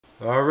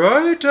All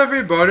right,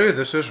 everybody,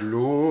 this is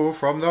Lou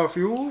from the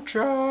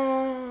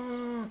future.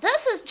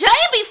 This is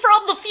Jamie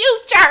from the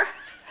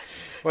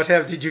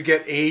future. Did you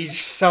get aged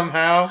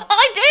somehow?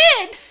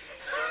 I did.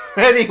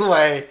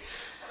 Anyway,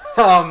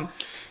 um,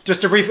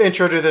 just a brief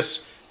intro to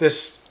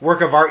this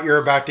work of art you're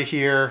about to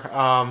hear.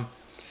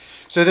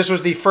 So this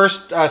was the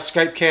first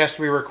Skype cast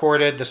we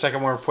recorded, the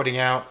second one we're putting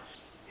out.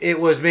 It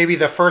was maybe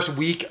the first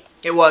week,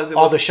 It was.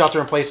 all the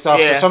shelter-in-place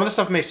stuff, so Yeah. some of the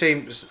stuff may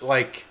seem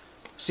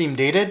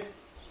dated.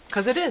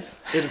 Because it is.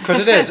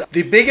 Because it is.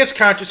 The biggest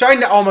so I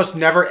almost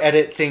never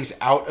edit things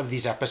out of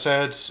these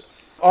episodes.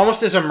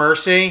 Almost as a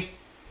mercy,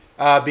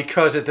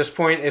 because at this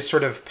point it's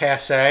sort of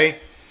passe.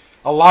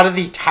 A lot of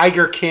the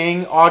Tiger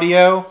King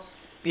audio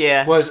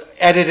Yeah. was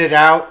edited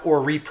out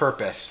or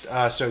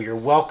repurposed, so you're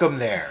welcome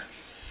there.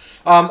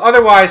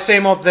 Otherwise,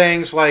 same old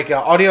things, like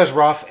audio is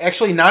rough.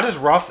 Actually, not as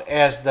rough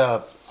as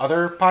the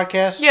other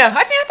podcasts. Yeah,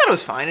 I thought it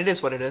was fine. It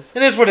is what it is.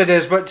 It is what it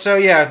is, but so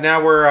yeah,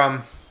 now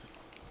we're,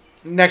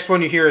 next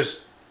one you hear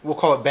is, we'll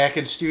call it Back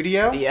in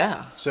Studio.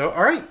 Yeah. So,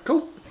 alright,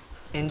 cool.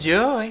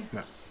 Enjoy.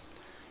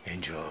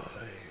 Enjoy.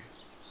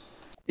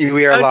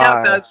 We are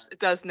Now live. it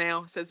does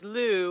now. It says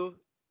Lou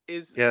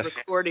is Yes.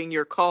 recording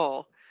your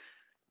call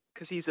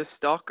because he's a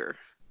stalker.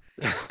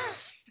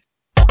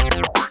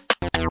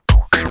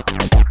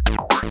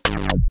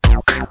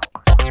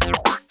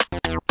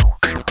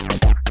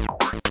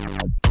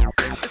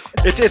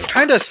 It's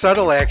kind of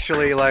subtle,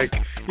 actually. Like,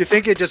 you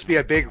think it'd just be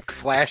a big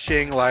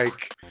flashing,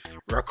 like,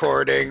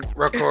 recording.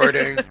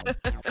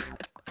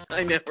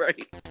 I know,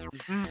 right?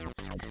 Mhm.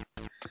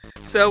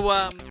 So,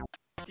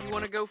 do you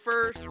want to go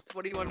first?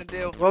 What do you want to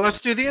do? Well,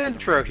 let's do the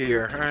intro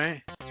here, all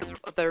right?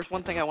 There's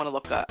one thing I want to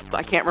look up.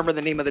 I can't remember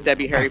the name of the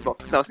Debbie Harry book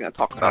because I was going to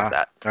talk about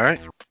that. All right.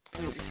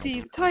 Let me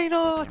see the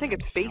title. I think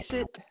it's Face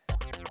It.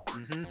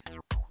 Mm-hmm.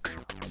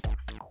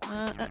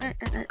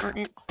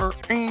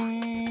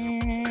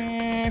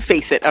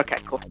 Face It. Okay,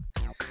 cool.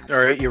 All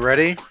right, you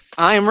ready?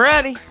 I'm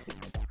ready.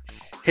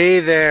 Hey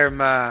there,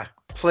 my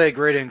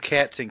plague-ridden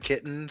cats and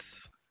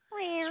kittens.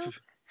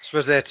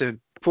 Suppose that's in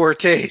poor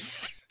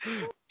taste.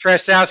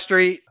 Trash South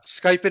Street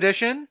Skype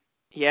edition.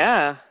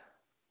 Yeah.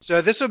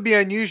 So this would be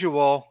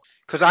unusual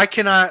because I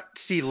cannot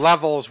see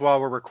levels while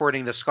we're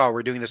recording this call.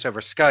 We're doing this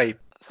over Skype.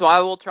 So I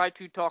will try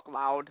to talk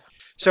loud.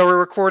 So we're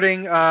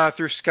recording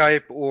through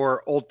Skype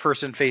or old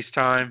person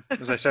FaceTime,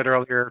 as I said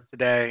earlier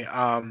today.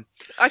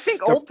 I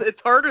think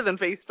it's harder than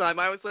FaceTime.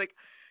 I was like,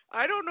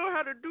 I don't know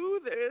how to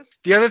do this.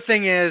 The other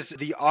thing is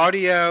the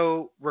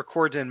audio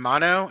records in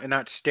mono and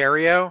not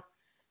stereo.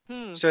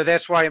 So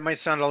that's why it might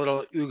sound a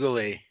little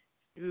oogly.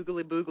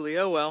 Oogly boogly.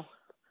 Oh well.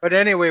 But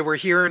anyway, we're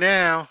here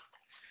now.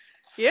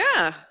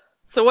 Yeah.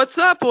 So what's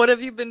up? What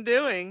have you been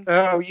doing?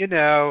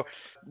 Oh,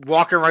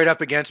 walking right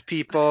up against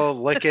people,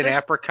 licking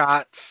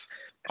apricots,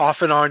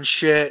 coughing on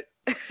shit.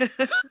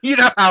 You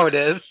know how it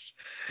is.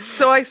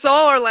 So I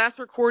saw our last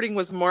recording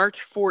was March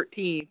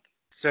 14th.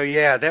 So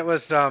yeah, that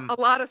was A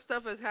lot of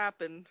stuff has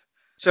happened.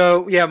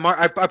 So yeah,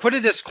 I put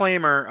a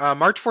disclaimer.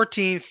 March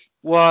 14th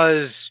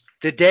was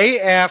the day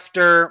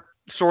after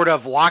sort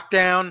of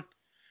lockdown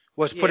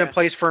was put in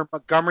place for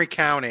Montgomery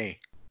County,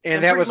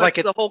 and that was like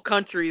the whole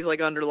country's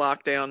like under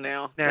lockdown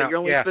now. Now, You're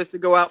only supposed to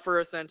go out for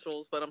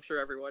essentials, but I'm sure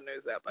everyone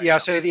knows that by now.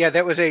 So yeah,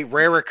 that was a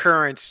rare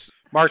occurrence.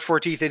 March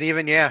 14th, and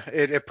even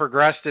it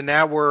progressed, and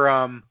now we're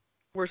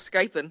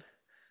Skyping.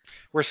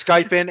 We're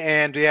Skyping,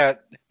 and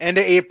end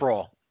of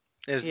April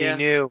is the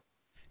new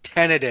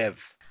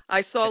tentative.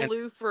 I saw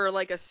Lou for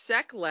like a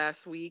sec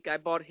last week. I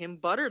bought him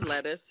buttered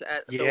lettuce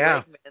at the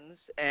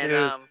Wegmans,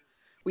 and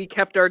we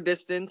kept our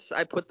distance.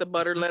 I put the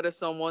buttered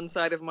lettuce on one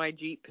side of my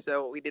Jeep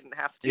so we didn't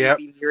have to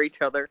be near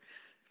each other.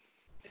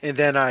 And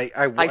then I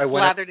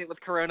slathered it with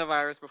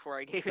coronavirus before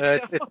I gave it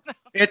to him.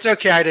 It's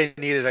okay. I didn't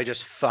need it. I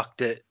just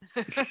fucked it.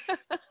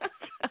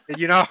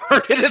 You know how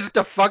hard it is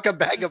to fuck a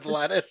bag of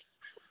lettuce?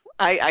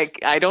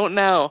 I don't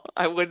know.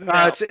 I wouldn't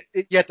know.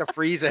 You have to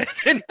freeze it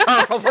and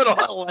carve a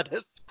little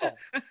lettuce.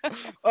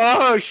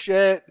 Oh,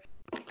 shit.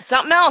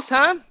 Something else,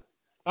 huh?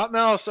 Something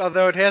else,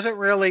 although it hasn't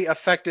really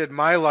affected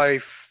my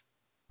life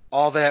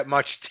all that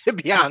much, to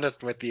be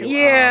honest with you.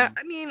 Yeah,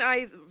 I mean,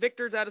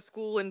 Victor's out of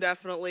school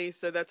indefinitely,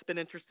 so that's been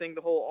interesting, the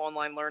whole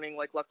online learning.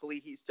 Like, luckily,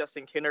 he's just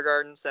in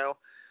kindergarten, so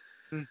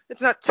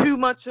it's not too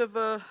much of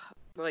a,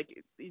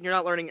 like, you're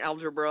not learning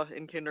algebra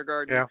in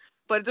kindergarten. Yeah.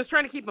 But just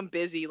trying to keep him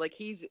busy. Like,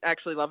 he's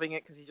actually loving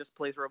it because he just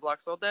plays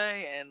Roblox all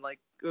day and, like,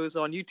 goes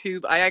on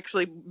YouTube. I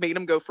actually made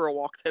him go for a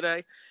walk today.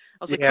 I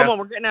was like, come on,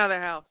 we're getting out of the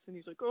house. And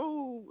he's like,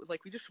 oh,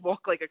 like, we just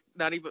walk, like,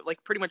 not even,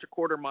 like, pretty much a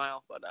quarter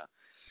mile. But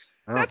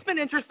that's been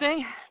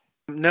interesting.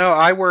 No,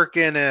 I work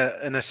in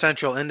an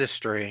essential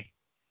industry.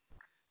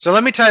 So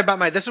let me tell you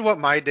about this is what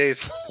my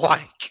day's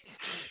like.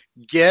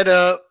 Get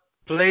up,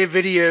 play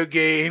video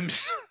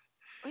games.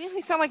 Oh, yeah,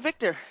 you sound like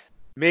Victor.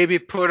 Maybe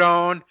put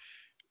on.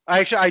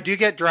 Actually, I do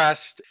get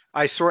dressed.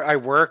 I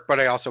work, but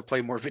I also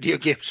play more video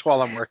games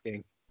while I'm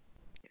working.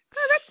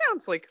 Oh, that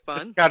sounds like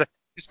fun.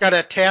 Just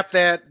gotta tap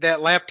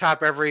that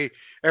laptop every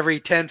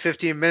 10,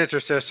 15 minutes or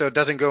so it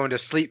doesn't go into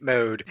sleep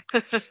mode.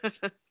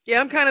 Yeah,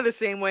 I'm kind of the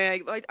same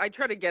way. I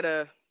try to get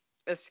a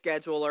a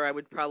schedule, or I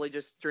would probably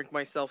just drink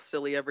myself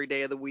silly every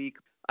day of the week.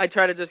 I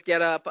try to just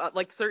get up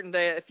like certain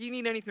day. If you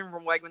need anything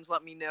from Wegmans,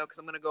 let me know because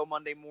I'm gonna go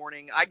Monday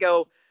morning. I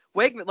go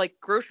Wegman like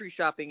grocery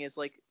shopping is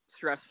like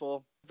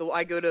stressful. Though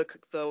I go to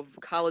the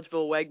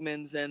Collegeville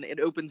Wegmans and it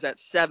opens at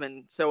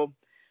 7. So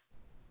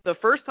the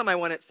first time I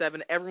went at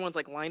 7, everyone's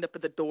like lined up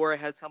at the door. I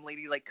had some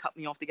lady like cut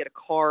me off to get a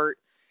cart.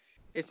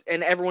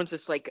 And everyone's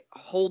just like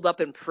holed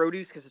up in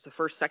produce because it's the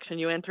first section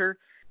you enter.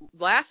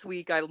 Last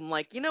week I'm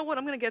like, you know what?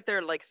 I'm gonna get there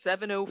at like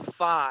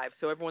 7:05,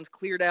 so everyone's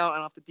cleared out. I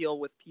don't have to deal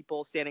with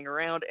people standing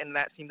around, and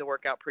that seemed to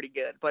work out pretty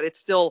good. But it's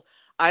still,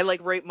 I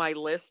like write my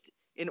list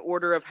in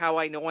order of how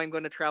I know I'm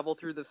going to travel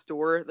through the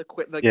store the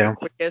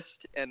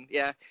quickest, and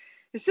yeah,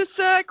 it's just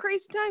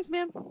crazy times,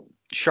 man.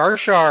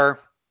 Shar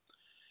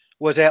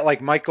was at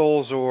like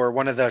Michael's or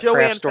one of the Joann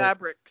craft stores.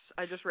 Fabrics.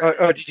 I just read it.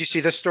 Oh, did you see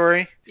this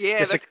story?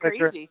 Yeah, that's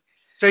crazy.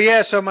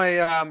 So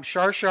my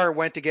Shar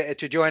went to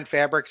Joann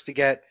Fabrics to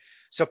get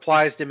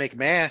supplies to make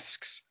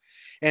masks,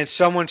 and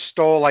someone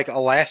stole like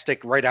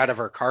elastic right out of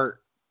her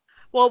cart.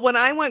 Well, when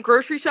I went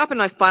grocery shopping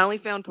and I finally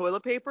found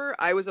toilet paper,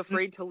 I was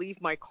afraid to leave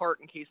my cart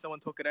in case someone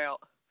took it out.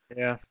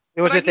 Yeah.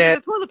 I needed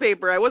the toilet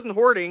paper. I wasn't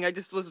hoarding. I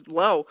just was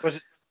low.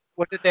 Was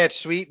it that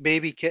sweet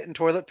baby kitten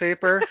toilet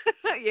paper?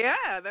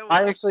 Yeah, that was.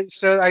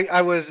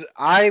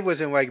 I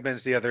was in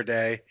Wegmans the other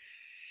day,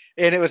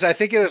 and I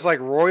think it was like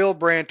Royal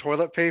brand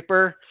toilet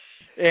paper,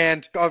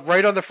 and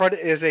right on the front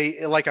is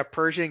a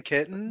Persian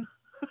kitten.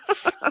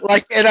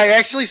 And I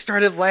actually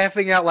started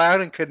laughing out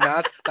loud and could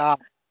not stop.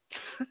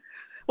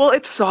 Well,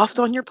 it's soft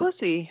on your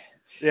pussy.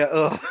 Yeah,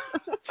 ugh.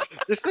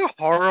 It's so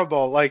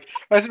horrible. Like,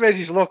 I just imagine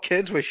these little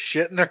kids with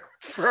shit in their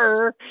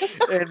fur,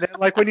 and then,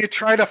 like, when you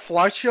try to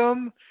flush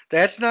them,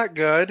 that's not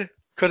good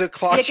because it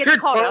clogs your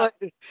toilet,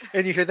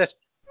 and you hear this.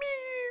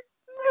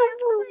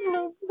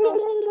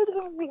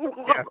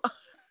 Yeah.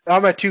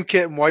 I'm a 2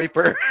 kitten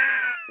wiper.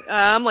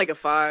 I'm like a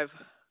 5.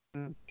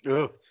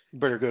 Ugh,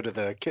 better go to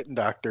the kitten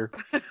doctor.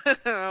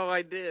 Oh,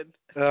 I did.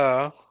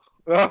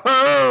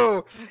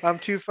 Oh, I'm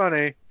too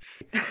funny.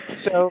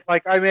 So,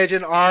 like, I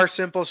imagine our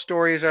simple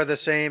stories are the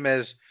same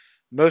as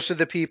most of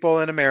the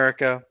people in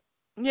America.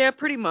 Yeah,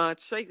 pretty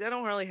much. I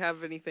don't really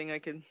have anything I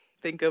can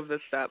think of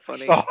that's that funny.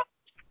 So,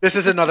 this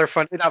is another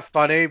funny, not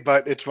funny,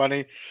 but it's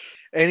funny.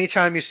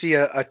 Anytime you see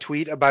a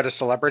tweet about a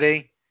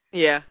celebrity,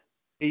 yeah,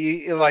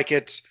 they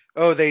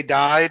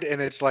died,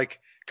 and it's like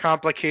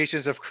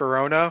complications of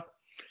corona.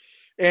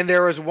 And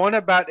there was one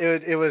about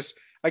it was,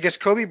 I guess,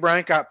 Kobe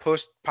Bryant got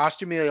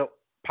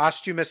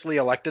posthumously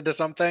elected to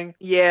something.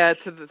 Yeah,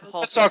 to the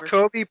Hall. I saw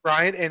Kobe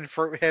Bryant and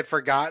had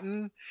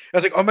forgotten. I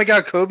was like, oh my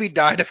god, Kobe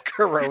died of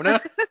corona.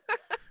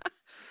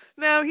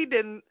 No, he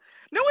didn't.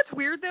 No, it's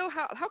weird though.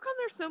 How come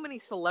there's so many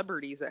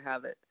celebrities that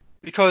have it?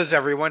 Because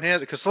everyone has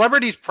it. Because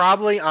celebrities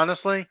probably,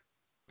 honestly,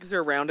 because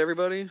they're around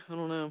everybody. I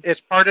don't know.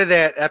 It's part of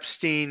that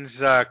Epstein's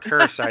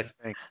curse, I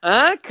think.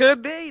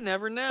 Could be.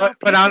 Never know.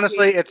 But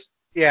honestly,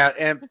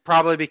 and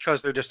probably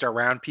because they're just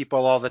around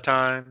people all the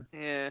time.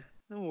 Yeah,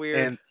 weird.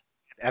 And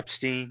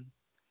Epstein.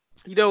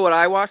 You know what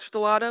I watched a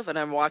lot of, and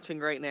I'm watching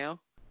right now?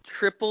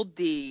 Triple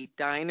D,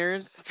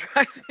 Diners,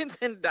 Drive-Ins,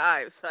 and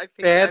Dives.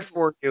 Bad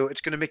for you.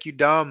 It's going to make you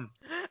dumb.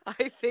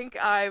 I think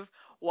I've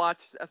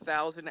watched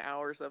 1,000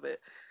 hours of it.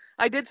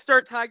 I did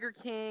start Tiger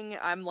King.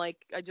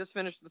 I just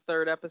finished the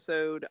 3rd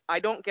episode. I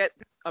don't get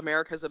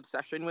America's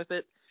obsession with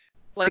it.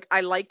 Like,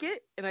 I like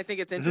it, and I think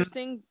it's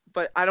interesting,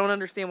 but I don't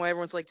understand why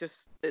everyone's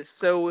just is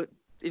so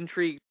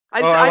intrigued.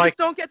 I just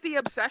don't get the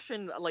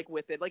obsession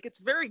with it. Like,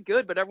 it's very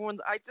good, but I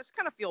just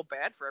kind of feel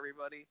bad for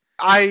everybody.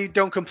 I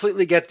don't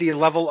completely get the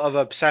level of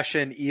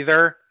obsession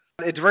either.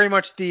 It's very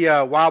much the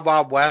Wild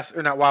Wild West,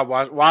 or not Wild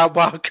Wild, Wild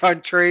Wild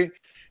Country.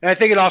 And I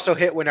think it also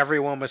hit when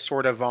everyone was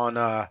sort of on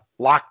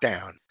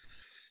lockdown.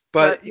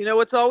 But you know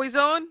what's always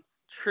on?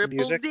 Triple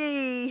music.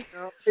 D.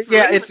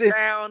 Yeah, it's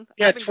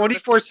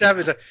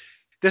 24/7.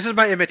 This is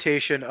my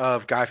imitation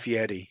of Guy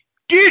Fieri.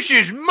 This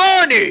is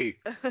money.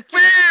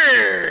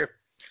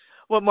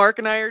 What Mark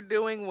and I are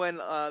doing when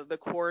the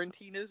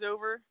quarantine is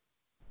over?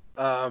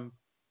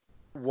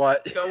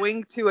 What?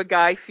 Going to a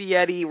Guy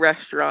Fieri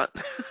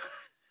restaurant.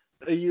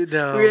 You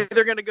know. We're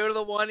either going to go to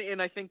the one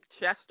in, I think,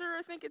 Chester,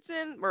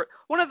 or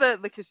one of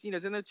the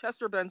casinos in the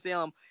Chester, Ben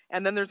Salem,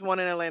 and then there's one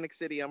in Atlantic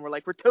City, and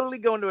we're totally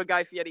going to a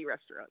Guy Fieri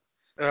restaurant.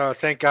 Oh,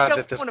 thank God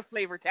that going to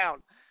Flavor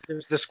Town.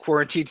 This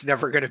quarantine's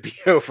never going to be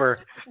over.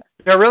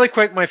 Now, really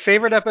quick, my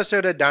favorite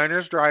episode of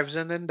Diners,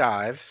 Drive-In, and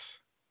Dives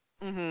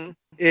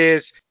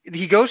is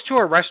he goes to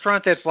a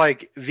restaurant that's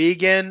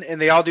vegan, and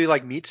they all do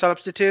meat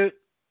substitute.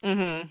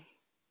 Mm-hmm.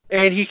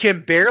 And he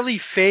can barely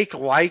fake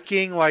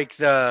liking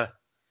the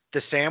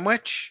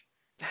sandwich,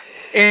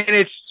 and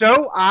it's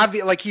so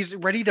obvious. He's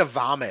ready to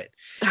vomit.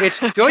 It's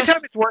the only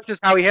time it's worked is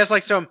how he has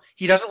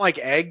he doesn't like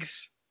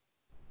eggs.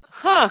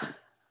 Huh.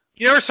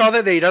 You never saw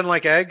that he doesn't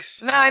like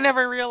eggs? No, I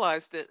never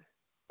realized it.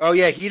 Oh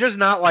yeah, he does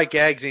not like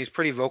eggs, and he's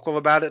pretty vocal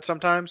about it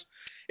sometimes.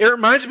 It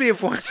reminds me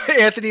of once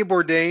Anthony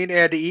Bourdain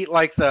had to eat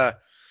the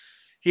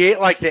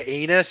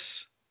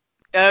anus.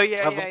 Oh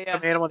yeah.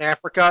 Some animal in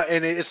Africa,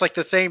 and it's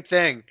the same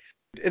thing.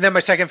 And then my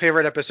second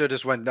favorite episode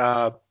is when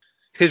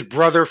his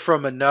brother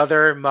from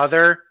another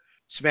mother,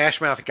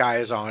 Smash Mouth guy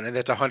is on, and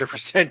that's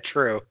 100%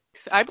 true.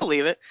 I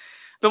believe it.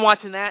 Been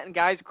watching that and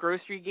Guys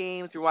Grocery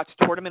Games. We watched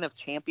Tournament of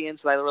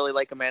Champions. I really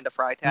like Amanda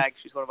Freitag.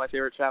 She's one of my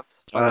favorite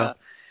chefs. But,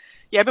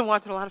 yeah, I've been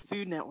watching a lot of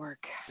Food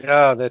Network.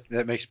 Yeah,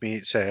 that makes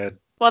me sad.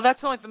 Well,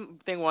 that's the only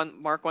thing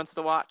Mark wants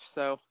to watch.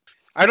 So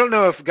I don't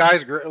know if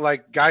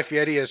like Guy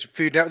Fieri is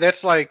Food Network.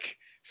 That's like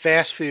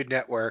Fast Food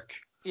Network.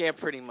 yeah,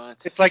 pretty much.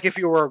 It's like if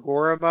you were a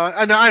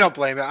Gorama. No, I don't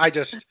blame it.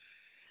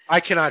 I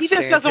cannot. He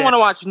just doesn't want to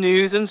watch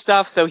news and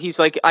stuff, so he's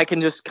like, I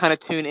can just kind of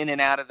tune in and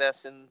out of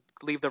this and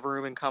leave the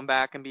room and come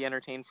back and be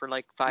entertained for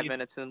like 5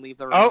 minutes and leave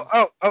the room.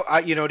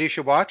 You know what you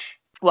should watch?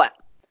 What?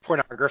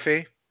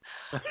 Pornography.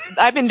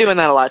 I've been doing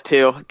that a lot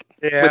too.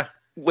 Yeah.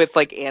 With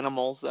like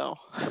animals though.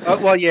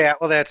 Well, yeah.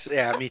 Well,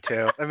 me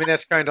too. I mean,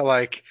 that's kind of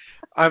like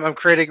I'm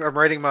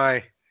writing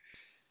my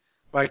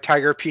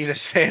tiger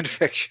penis fan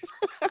fiction.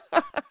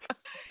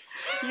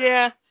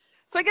 Yeah.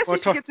 So I guess we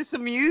should get to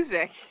some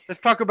music.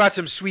 Let's talk about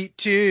some sweet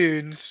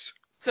tunes.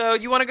 So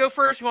you want to go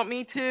first? You want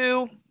me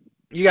to?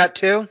 You got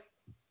two?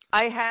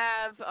 I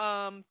have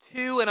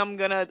two, and I'm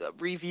gonna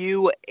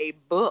review a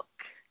book,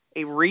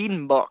 a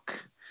reading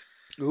book.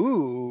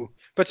 Ooh.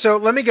 But so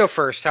let me go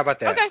first. How about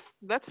that? Okay,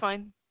 that's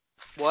fine.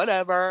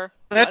 Whatever.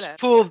 Let's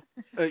pull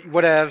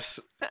whatevs.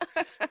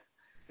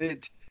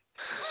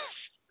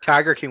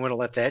 Tiger King wouldn't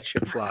let that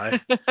shit fly.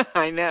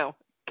 I know.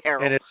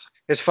 Carol. And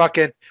it's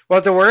fucking.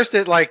 Well, the worst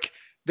is like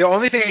the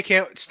only thing I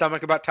can't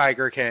stomach about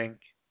Tiger King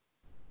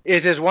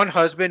is his one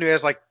husband who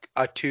has like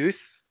a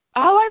tooth.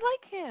 Oh, I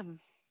like him.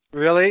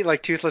 Really?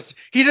 Like toothless.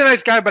 He's a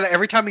nice guy, but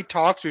every time he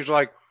talks, he's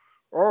like,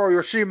 "Oh,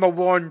 you see my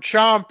one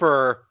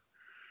chomper."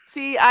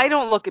 See, I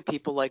don't look at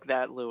people like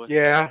that, Lewis.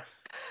 Yeah.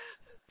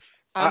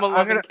 I'm a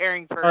loving,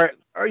 caring person.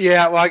 All right.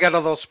 Yeah, well, I got a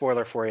little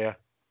spoiler for you.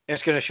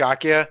 It's going to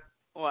shock you.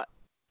 What?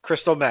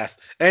 Crystal meth.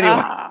 Anyway,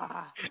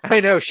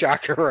 I know,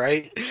 shocker,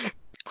 right?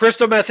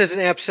 Crystal meth is an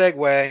apt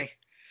segue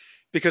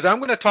because I'm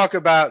going to talk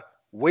about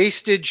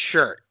Wasted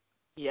Shirt.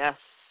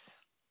 Yes.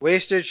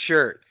 Wasted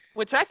Shirt.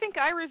 Which I think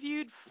I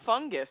reviewed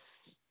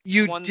Fungus.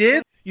 You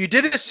did? You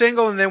did a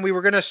single, and then we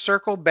were going to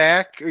circle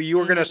back, or you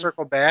were going to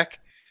circle back.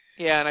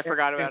 Yeah, and I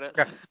forgot about it.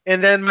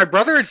 And then my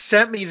brother had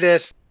sent me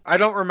this. I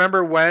don't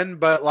remember when,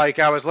 but like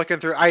I was looking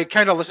through. I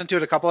kind of listened to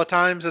it a couple of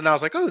times, and I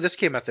was like, "Oh, this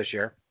came out this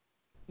year."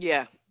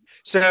 Yeah.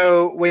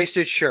 So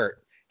Wasted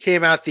Shirt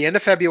came out the end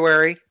of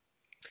February.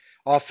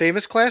 All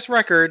Famous Class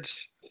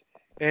Records,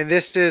 and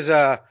this is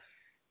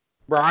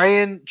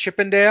Brian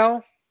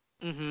Chippendale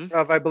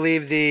of I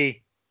believe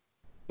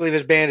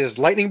his band is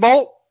Lightning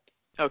Bolt.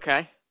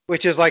 Okay.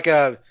 Which is like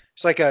a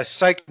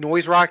psych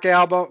noise rock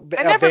album.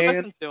 I never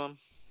listened to him.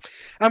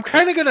 I'm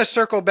kind of gonna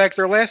circle back.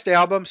 Their last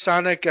album,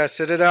 Sonic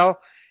Citadel,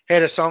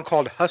 had a song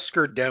called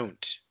Husker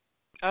Don't.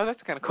 Oh,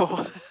 that's kind of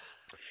cool.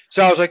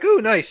 So I was like,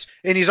 ooh, nice.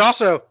 And he's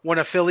also one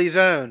of Philly's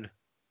own.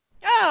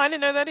 Oh, I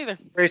didn't know that either.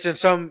 Raised in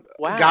some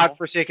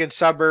godforsaken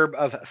suburb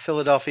of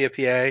Philadelphia,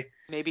 PA.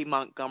 Maybe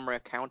Montgomery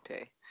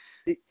County.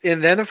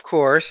 And then, of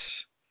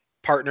course,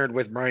 partnered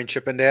with Brian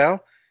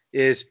Chippendale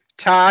is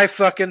Ty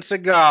fucking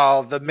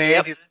Segal, the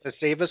man who's going to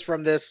save us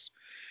from this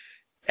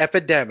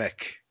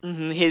epidemic.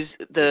 Mm-hmm.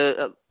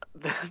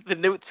 The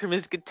notes from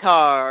his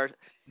guitar.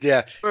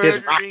 Yeah,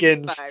 his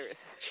rockin'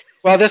 virus.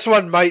 Well, this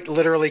one might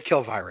literally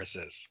kill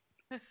viruses.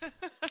 I'm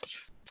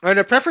going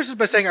to preface this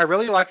by saying I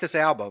really like this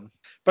album,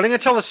 but I'm going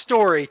to tell a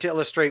story to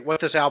illustrate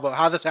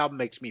how this album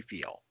makes me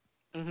feel.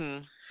 Mm-hmm.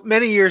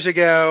 Many years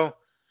ago,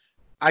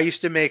 I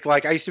used to make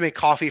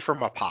coffee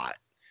from a pot.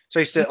 So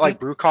I used to like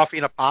brew coffee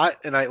in a pot,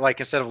 and I like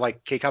instead of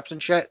like K-cups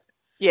and shit.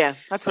 Yeah,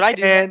 that's what I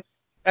do. And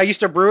I used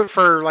to brew it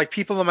for like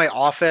people in my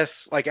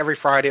office, like every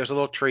Friday. It was a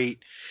little treat,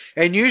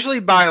 and usually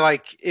by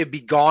like it'd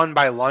be gone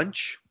by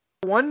lunch.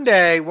 One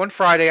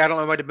Friday, I don't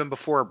know, it might have been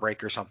before a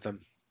break or something.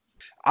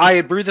 I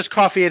had brewed this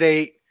coffee at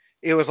 8.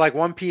 It was like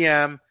 1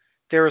 p.m.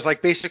 There was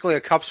like basically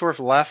a cup's worth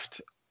left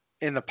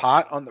in the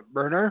pot on the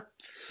burner.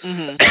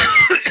 Mm-hmm.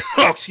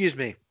 Oh, excuse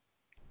me.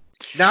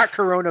 Not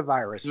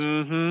coronavirus.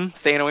 Mm-hmm.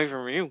 Staying away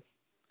from you.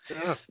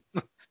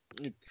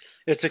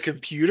 It's a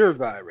computer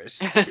virus.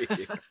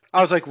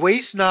 I was like,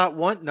 waste not,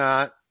 want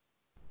not.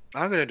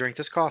 I'm going to drink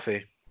this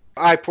coffee.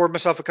 I poured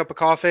myself a cup of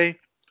coffee,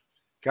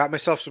 got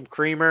myself some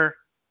creamer,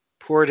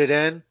 poured it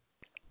in.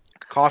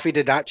 Coffee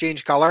did not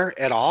change color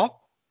at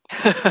all.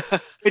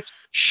 It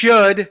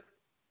should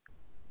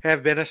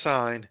have been a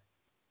sign.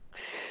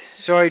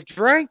 So I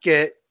drank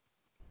it,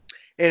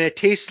 and it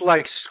tastes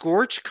like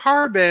scorched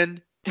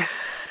carbon.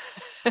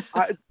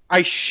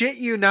 I shit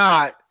you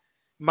not,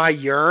 my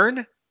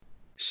urine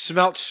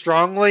smelt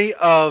strongly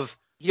of...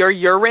 Your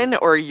urine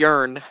or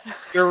urine?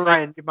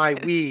 Urine, my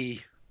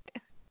wee.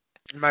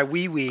 My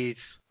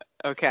wee-wees.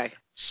 Okay.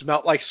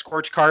 Smelt like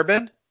scorched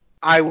carbon.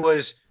 I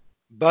was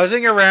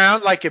buzzing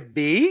around like a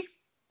bee,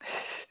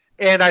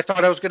 and I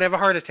thought I was going to have a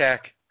heart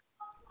attack.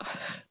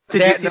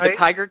 Did you see the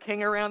Tiger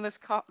King around this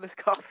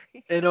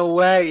coffee? In a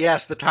way,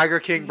 yes, the Tiger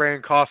King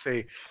brand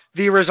coffee.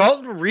 The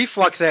resultant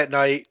reflux that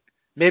night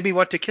made me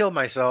want to kill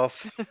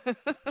myself.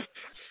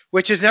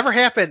 which has never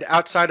happened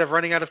outside of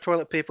running out of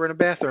toilet paper in a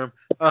bathroom.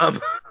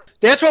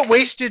 That's what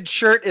Wasted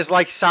Shirt is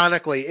like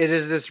sonically. It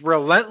is this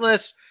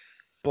relentless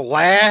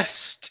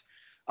blast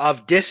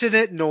of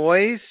dissonant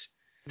noise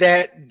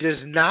that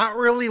does not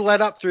really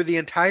let up through the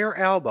entire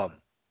album.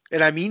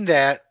 And I mean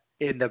that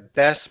in the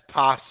best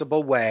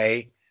possible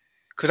way.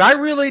 Because I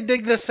really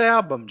dig this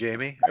album,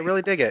 Jamie. I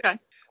really dig it. Okay.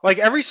 Like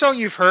every song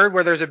you've heard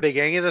where there's a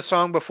beginning of the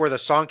song before the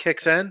song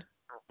kicks in.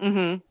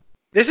 Mm-hmm.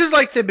 This is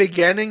like the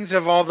beginnings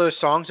of all those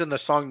songs and the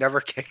song never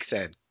kicks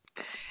in.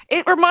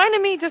 It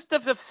reminded me just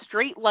of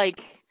straight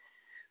like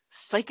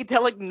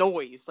psychedelic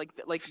noise, like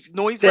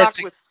noise rock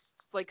with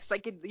like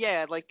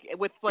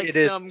with like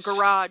some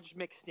garage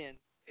mixed in.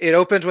 It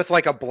opens with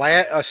like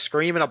a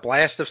scream and a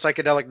blast of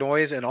psychedelic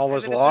noise, and all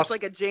is lost. It's just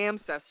like a jam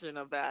session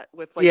of that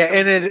with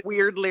like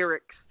weird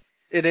lyrics.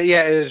 It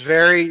is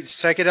very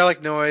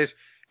psychedelic noise,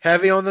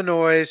 heavy on the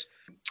noise.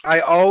 I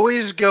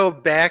always go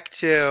back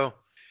to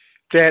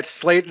that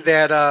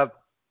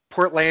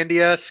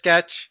Portlandia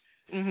sketch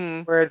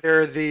where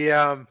they're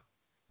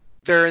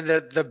they're in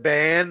the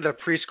band, the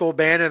preschool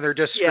band, and they're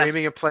just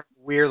screaming and playing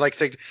weird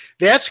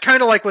that's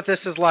kind of like what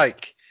this is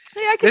like.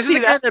 Yeah, I can see that. This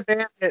is the kind of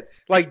band that,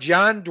 like,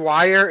 John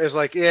Dwyer is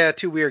like, yeah,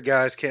 two weird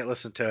guys, can't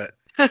listen to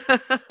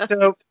it.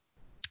 So,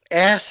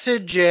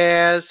 acid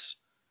jazz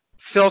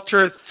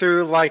filtered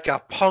through like a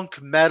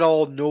punk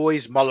metal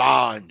noise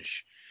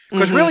melange.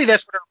 Because really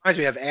that's what it reminds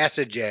me of,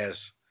 acid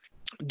jazz.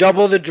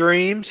 Double the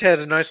Dreams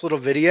has a nice little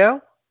video.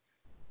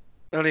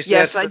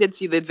 Yes, I did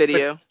see the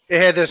video.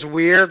 It had this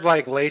weird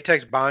like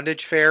latex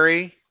bondage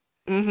fairy.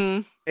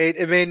 Mm-hmm.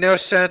 It made no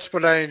sense,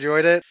 but I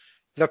enjoyed it.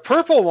 The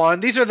purple one,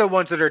 these are the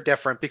ones that are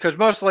different because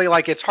mostly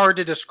like it's hard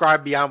to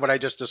describe beyond what I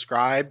just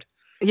described.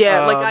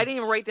 Yeah, like I didn't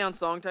even write down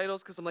song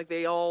titles because I'm like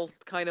they all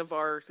kind of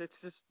are.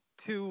 It's just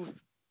too.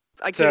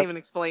 I can't even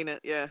explain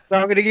it. Yeah. So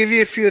I'm going to give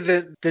you a few of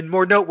the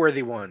more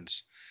noteworthy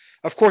ones.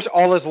 Of course,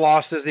 All Is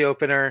Lost is the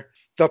opener.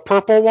 The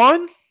purple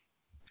one.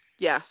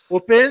 Yes.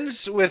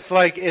 Opens with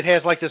like it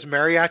has like this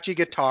mariachi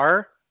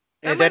guitar.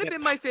 That might have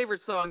been my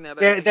favorite song now.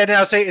 Then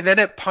I'll say, and then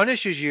it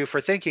punishes you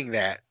for thinking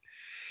that.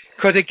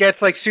 Because it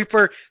gets like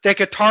super, that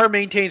guitar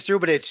maintains through,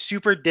 but it's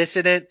super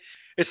dissonant.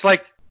 It's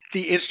like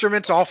the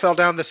instruments all fell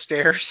down the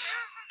stairs.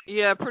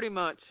 Yeah, pretty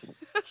much.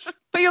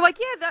 But you're like,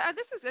 yeah,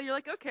 you're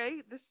like,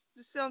 okay, this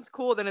sounds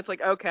cool. Then it's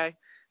like, okay.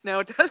 No,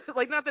 it doesn't,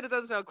 like, not that it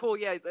doesn't sound cool.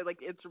 Yeah,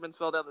 like instruments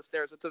fell down the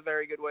stairs. It's a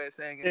very good way of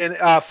saying it.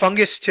 And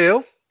Fungus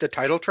 2, the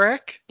title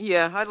track.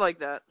 Yeah, I like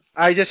that.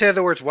 I just had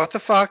the words, what the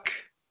fuck?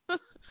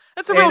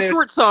 That's a real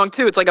short song,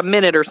 too. It's like a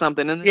minute or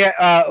something. Isn't it?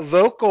 Yeah,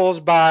 vocals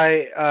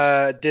by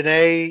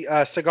Danae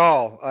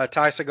Segal,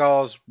 Ty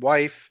Segal's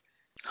wife.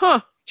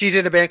 Huh. She's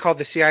in a band called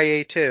the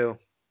CIA 2.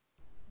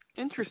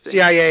 Interesting.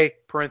 CIA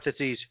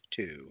parentheses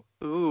 2.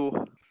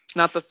 Ooh,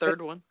 not the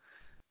third one.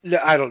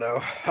 I don't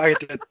know. I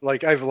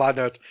have a lot of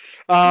notes.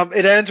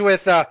 It ends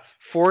with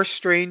four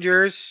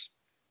strangers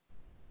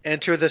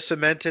enter the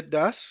cemented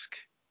dusk.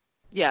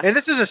 Yeah. And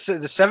this is the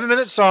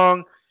 7-minute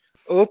song.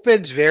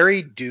 Opens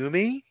very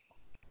doomy.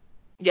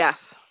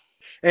 Yes.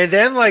 And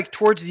then, like,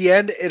 towards the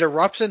end, it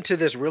erupts into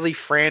this really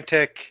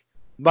frantic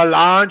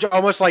melange,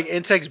 almost like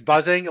insects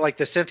buzzing, like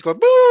the synth going,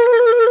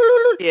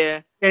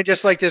 yeah. And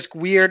just like this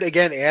weird,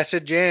 again,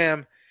 acid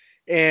jam.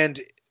 And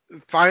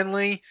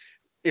finally,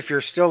 if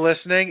you're still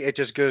listening, it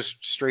just goes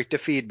straight to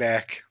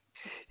feedback.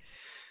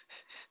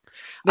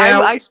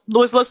 Now, I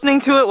was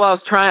listening to it while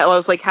I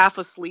was like half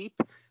asleep.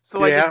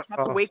 So I just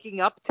kept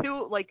waking up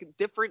to like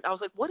different. I was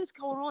like, "What is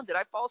going on? Did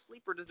I fall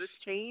asleep or did this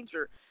change?"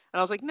 And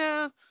I was like,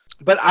 "Nah."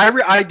 But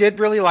I did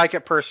really like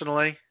it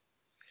personally.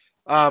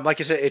 Like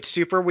I said, it's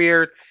super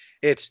weird.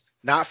 It's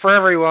not for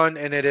everyone,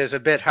 and it is a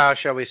bit, how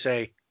shall we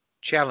say,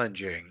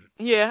 challenging.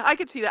 Yeah, I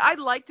could see that. I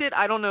liked it.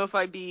 I don't know if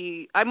I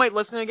might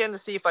listen again to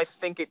see if I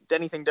think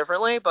anything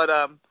differently.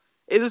 But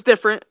it is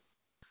different.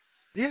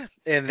 Yeah,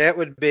 and that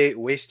would be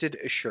Wasted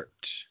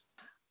Shirt.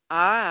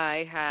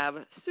 I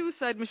have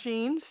Suicide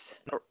Machines,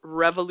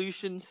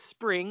 Revolution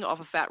Spring off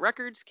of Fat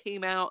Records,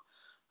 came out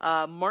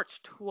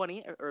March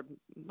 20, or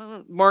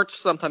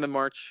sometime in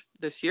March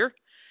this year.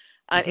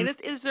 And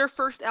it is their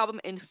first album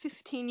in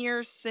 15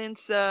 years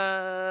since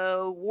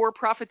War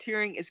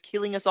Profiteering is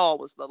Killing Us All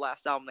was the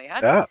last album they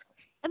had. Yeah.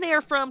 And they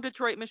are from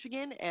Detroit,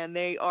 Michigan, and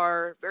they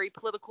are very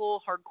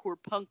political, hardcore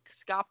punk,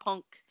 ska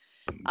punk.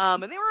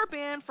 And they were a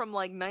band from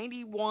like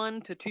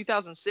 91 to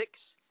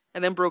 2006.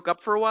 And then broke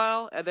up for a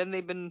while, and then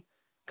they've been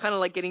kind of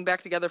like getting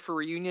back together for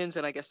reunions,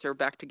 and I guess they're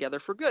back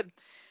together for good.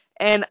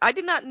 And I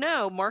did not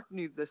know, Mark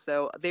knew this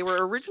though, they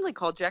were originally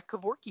called Jack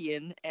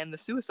Kevorkian and the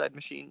Suicide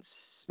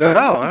Machines.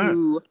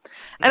 Oh,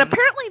 and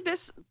apparently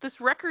this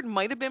record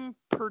might have been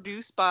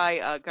produced by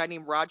a guy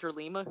named Roger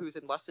Lima, who's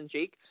in Less Than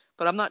Jake,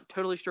 but I'm not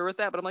totally sure with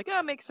that, but I'm like,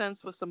 it makes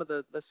sense with some of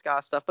the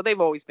ska stuff, but they've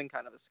always been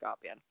kind of a ska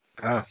band.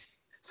 Oh.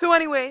 So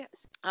anyway,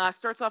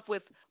 starts off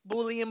with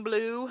Bully and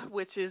Blue,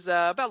 which is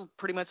about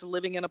pretty much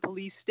living in a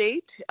police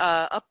state.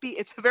 Upbeat.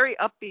 It's a very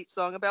upbeat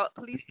song about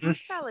police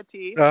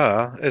brutality.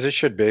 As it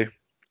should be.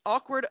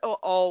 Awkward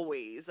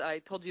Always. I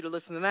told you to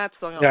listen to that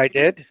song. Yeah, I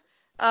did.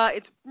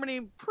 It's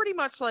pretty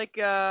much like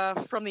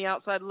From the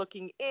Outside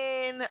Looking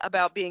In,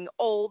 about being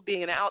old,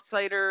 being an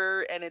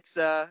outsider, and it's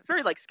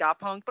very like ska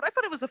punk. But I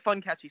thought it was a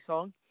fun, catchy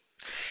song.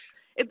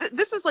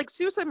 This is like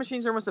Suicide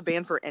Machines are almost a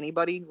band for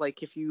anybody.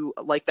 Like if you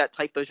like that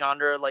type of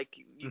genre, like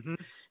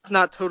it's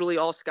not totally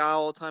all ska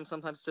all the time.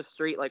 Sometimes just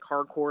straight like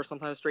hardcore,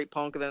 sometimes straight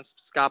punk, and then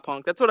ska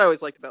punk. That's what I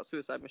always liked about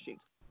Suicide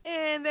Machines.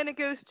 And then it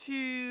goes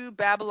to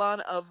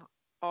Babylon of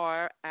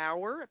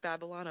Hours,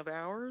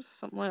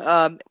 something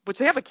like, which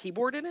they have a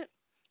keyboard in it,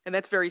 and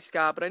that's very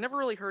ska. But I never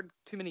really heard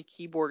too many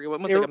keyboard.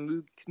 Almost like a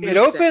Moog. It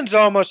opens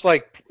almost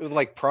like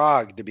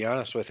Prague, to be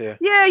honest with you.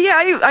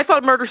 Yeah. I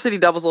thought Murder City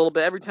doubles a little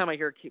bit every time I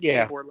hear a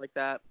keyboard like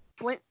that.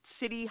 Flint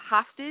City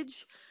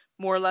Hostage,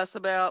 more or less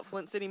about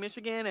Flint City,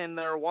 Michigan, and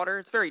their water.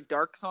 It's a very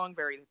dark song,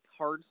 very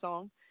hard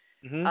song.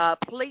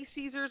 Play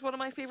Caesar is one of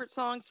my favorite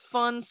songs.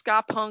 Fun,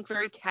 ska punk,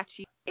 very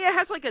catchy. It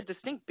has like a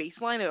distinct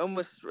bass line. It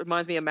almost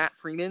reminds me of Matt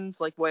Freeman's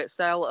like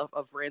style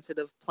of Rancid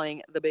of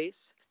playing the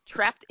bass.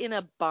 Trapped in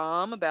a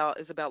Bomb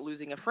is about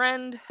losing a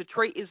friend.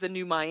 Detroit is the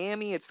New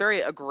Miami. It's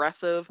very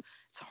aggressive.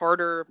 It's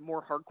harder,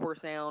 more hardcore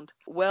sound.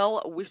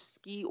 Well,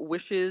 Whiskey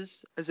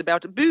Wishes is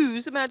about to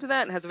booze. Imagine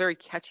that, and has a very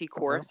catchy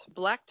chorus.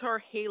 Black Tar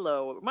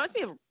Halo reminds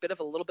me of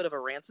a little bit of a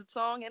Rancid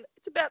song, and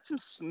it's about some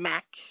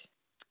smack.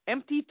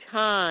 Empty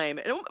Time.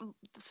 The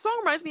song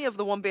reminds me of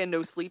the one band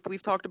No Sleep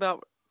we've talked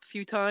about a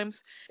few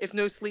times. If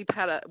No Sleep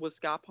was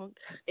ska punk.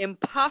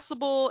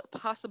 Impossible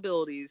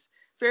Possibilities.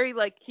 Very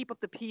like keep up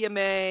the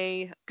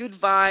PMA, good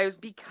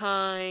vibes, be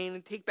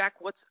kind, take back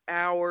what's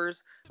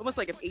ours. Almost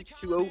like if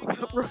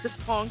H2O wrote a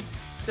song.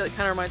 That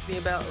kind of reminds me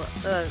about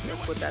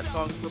what that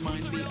song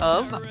reminds me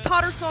of.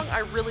 Potter song I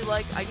really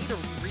like. I need to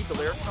read the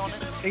lyrics on it.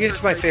 I think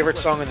it's my favorite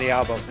song on the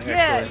album. Actually.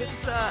 Yeah,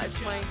 it's I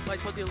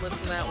told you to listen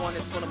to that one.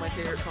 It's one of my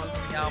favorite songs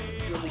on the album.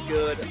 It's really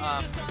good.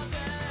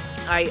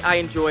 I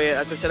enjoy it.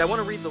 As I said, I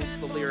want to read the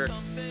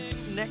lyrics.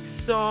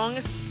 Next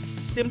song,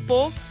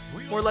 Simple,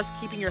 more or less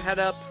keeping your head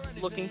up,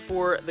 looking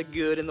for the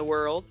good in the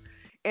world.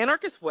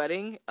 Anarchist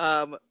Wedding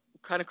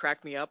kind of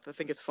cracked me up. I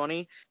think it's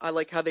funny. I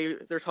like how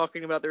they're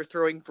talking about they're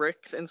throwing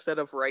bricks instead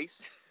of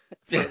rice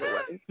for the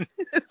wedding.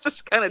 It's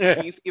just kind of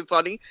cheesy and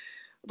funny,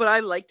 but I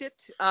liked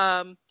it.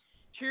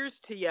 Cheers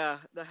to Ya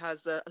that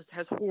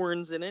has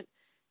horns in it,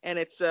 and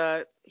it's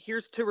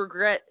here's to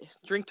regret,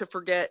 drink to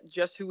forget,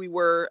 just who we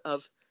were,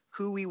 of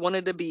who we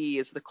wanted to be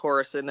is the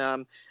chorus,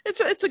 and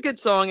it's a good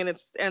song, and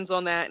it ends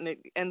on that, and it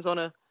ends on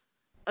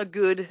a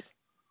good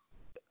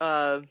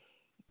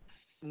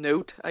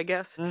note, I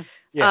guess.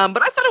 Yeah.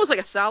 But I thought it was like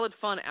a solid,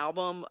 fun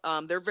album.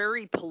 They're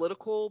very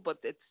political,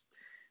 but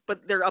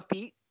they're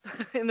upbeat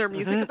in their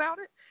music about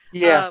it.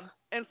 Yeah.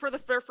 And for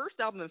their first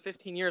album in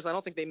 15 years, I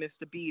don't think they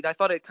missed a beat. I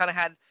thought it kind of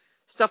had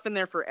stuff in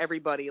there for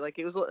everybody. Like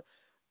it was,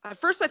 at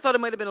first I thought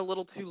it might have been a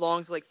little too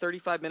long, so like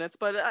 35 minutes,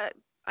 but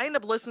I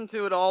ended up listening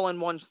to it all in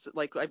one.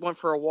 Like I went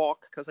for a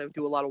walk because I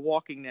do a lot of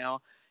walking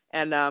now,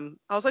 and I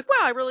was like,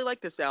 wow, I really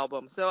like this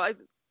album. So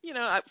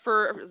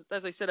for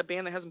as I said, a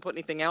band that hasn't put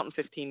anything out in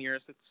 15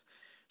 years, it's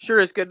sure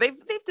is good. They've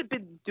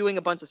been doing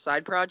a bunch of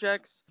side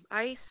projects.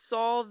 I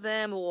saw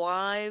them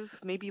live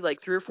maybe like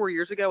 3 or 4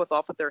 years ago with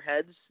Off With Their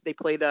Heads. They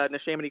played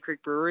Neshaminy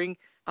Creek Brewing.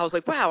 I was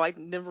like, wow, I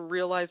never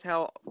realized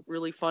how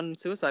really fun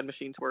Suicide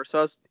Machines were. So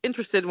I was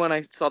interested when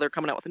I saw they're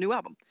coming out with a new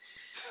album.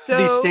 So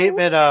the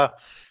statement, I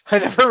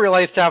never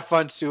realized how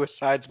fun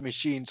Suicide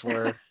Machines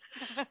were.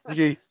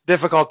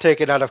 Difficult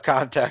taken out of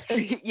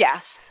context.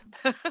 Yes.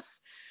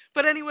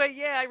 But anyway,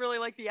 yeah, I really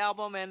like the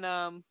album,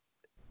 and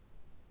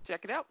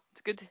check it out. It's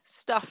good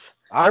stuff.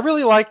 I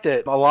really liked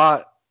it a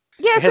lot.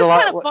 Yeah, it's just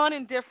kind of fun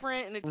and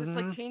different, and it just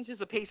like changes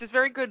the pace. It's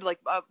very good. Like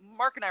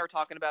Mark and I were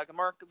talking about it.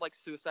 Mark likes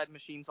Suicide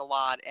Machines a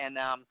lot, and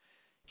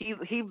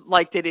he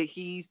liked it.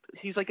 He's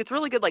like, it's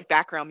really good like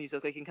background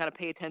music. Like you can kind of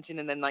pay attention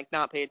and then like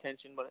not pay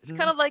attention, but it's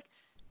kind of like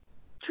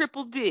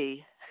Triple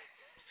D.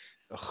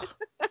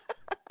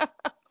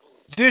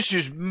 This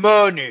is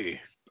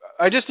money.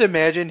 I just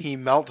imagine he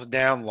melts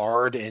down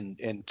lard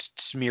and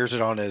smears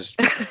it on his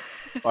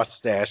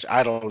mustache.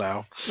 I don't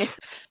know.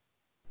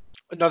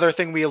 Another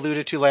thing we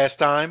alluded to last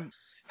time,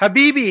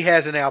 Habibi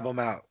has an album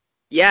out.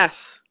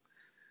 Yes.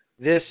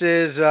 This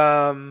is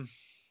I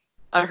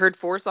heard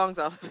 4 songs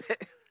off of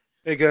it.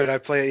 Hey, good. I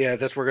play it. Yeah,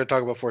 that's we're gonna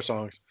talk about 4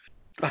 songs.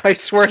 I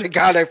swear to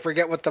God, I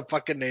forget what the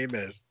fucking name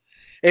is.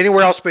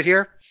 Anywhere else but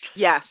here?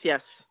 Yes.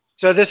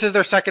 So this is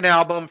their second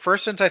album,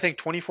 first since I think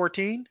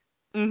 2014.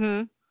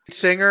 Mm-hmm.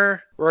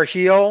 Singer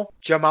Raheel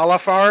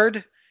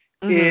Jamalafard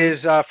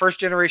is first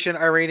generation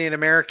Iranian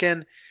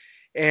American,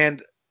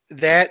 and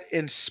that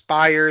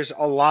inspires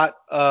a lot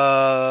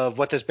of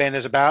what this band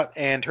is about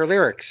and her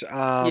lyrics.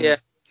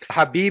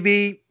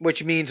 Habibi,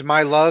 which means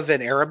my love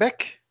in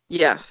Arabic.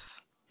 Yes.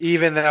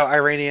 Even though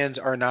Iranians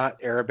are not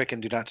Arabic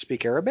and do not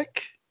speak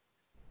Arabic.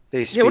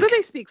 They speak, yeah, what do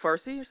they speak?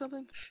 Farsi or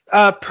something?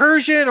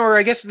 Persian, or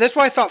I guess that's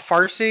why I thought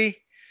Farsi.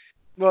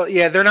 Well,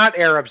 yeah, they're not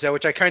Arabs though,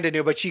 which I kind of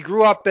knew. But she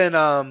grew up in,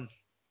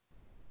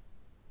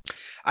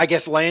 I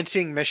guess,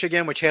 Lansing,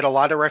 Michigan, which had a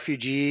lot of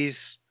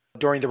refugees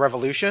during the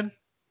Revolution.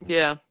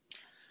 Yeah.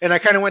 And I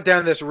kind of went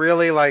down this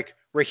really like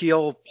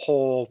Raheel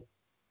whole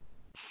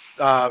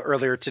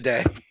earlier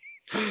today.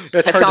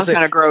 That sounds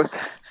kind of gross.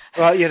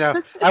 Well,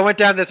 I went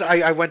down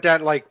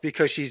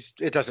because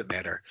it doesn't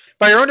matter.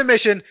 By her own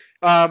admission,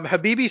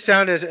 Habibi's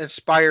sound is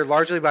inspired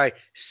largely by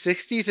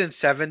 60s and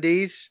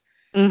 70s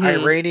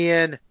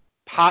Iranian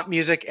pop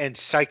music and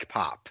psych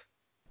pop.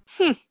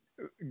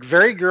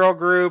 Very girl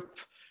group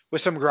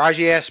with some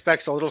garagey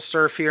aspects, a little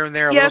surf here and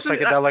there, a little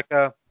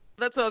psychedelic.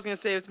 That's what I was gonna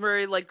say. It's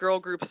very like girl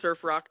group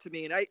surf rock to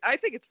me, and I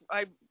think it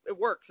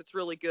works. It's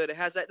really good. It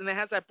has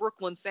that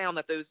Brooklyn sound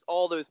that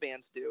all those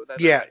bands do.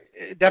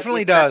 It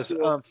definitely does.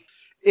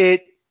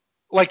 It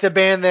like the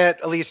band that,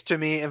 at least to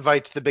me,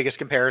 invites the biggest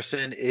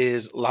comparison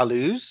is La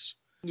Luz.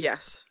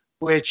 Yes.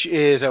 Which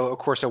is, of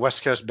course, a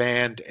West Coast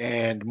band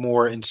and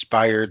more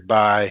inspired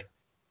by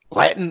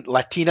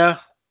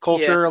Latina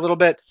culture a little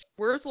bit.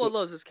 Where's La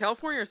Luz? Is it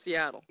California or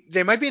Seattle?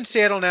 They might be in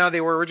Seattle now.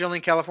 They were originally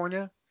in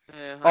California.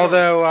 Yeah,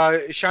 although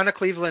Shauna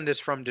Cleveland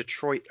is from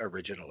Detroit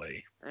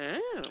originally.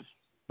 Oh.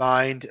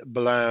 Mind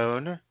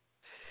blown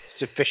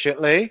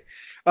sufficiently.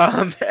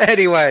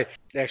 Anyway,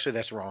 actually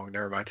that's wrong.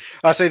 Never mind.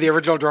 I'll say the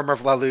original drummer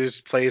of La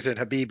Luz plays in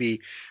Habibi,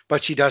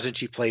 but she doesn't.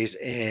 She plays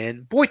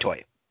in Boy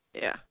Toy.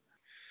 Yeah.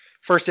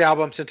 First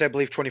album since I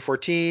believe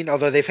 2014,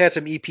 although they've had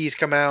some EPs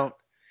come out.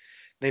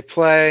 They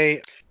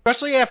play,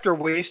 especially after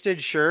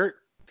Wasted Shirt.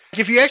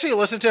 If you actually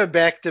listen to it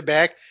back to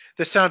back,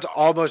 this sounds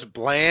almost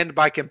bland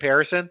by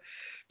comparison,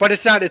 but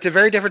it's not. It's a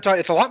very different song.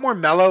 It's a lot more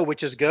mellow,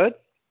 which is good.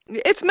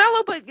 It's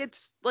mellow, but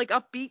it's like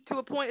upbeat to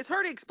a point. It's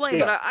hard to explain,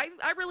 but I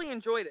really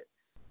enjoyed it.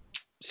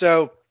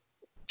 So,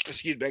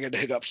 excuse me, I got the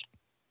hiccups.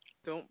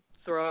 Don't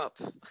throw up.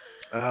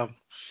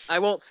 I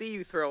won't see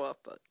you throw up,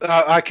 but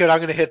I'm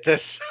going to hit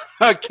this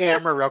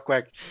camera real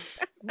quick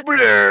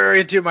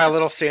into my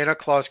little Santa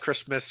Claus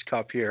Christmas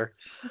cup here.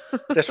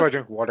 That's why I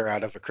drink water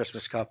out of a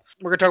Christmas cup.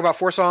 We're going to talk about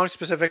 4 songs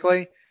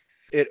specifically.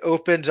 It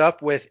opens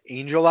up with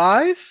Angel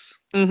Eyes,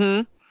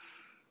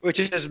 which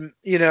is,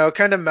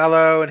 kind of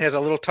mellow and has a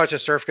little touch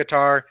of surf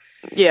guitar.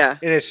 Yeah.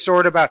 And it's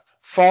sort of about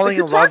falling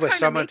in love with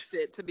someone. Makes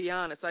it, to be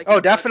honest.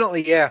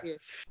 Definitely, yeah.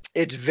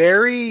 It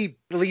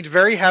leads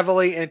very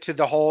heavily into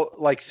the whole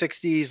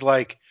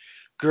 60s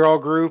girl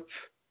group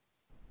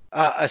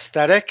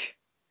aesthetic.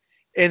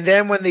 And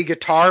then when the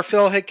guitar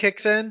fill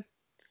kicks in,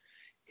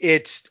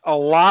 it's a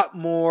lot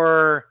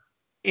more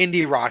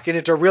indie rock, and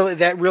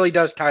that really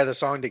does tie the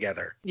song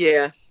together.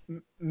 Yeah.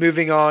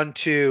 Moving on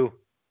to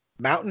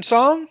Mountain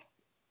Song.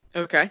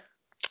 Okay.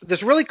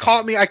 This really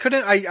caught me.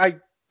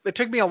 It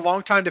took me a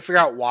long time to figure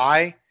out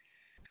why.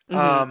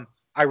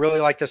 I really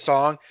like the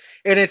song,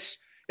 and it's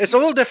a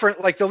little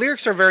different. Like the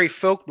lyrics are very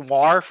folk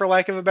noir, for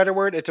lack of a better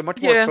word. It's a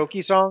much more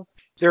folky song.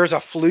 There's a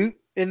flute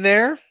in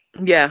there.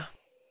 Yeah.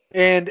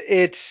 And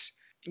it's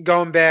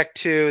going back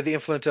to the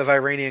influence of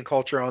Iranian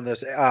culture on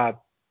this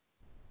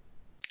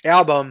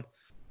album.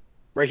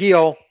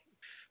 Raheel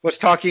was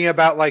talking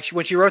about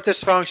when she wrote this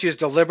song, she was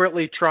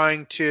deliberately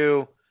trying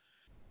to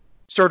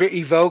sort of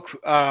evoke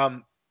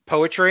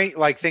poetry,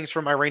 like things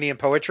from Iranian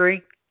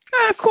poetry.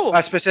 Ah, cool.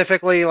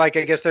 Specifically, I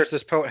guess there's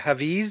this poet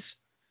Hafiz,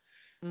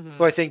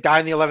 who I think died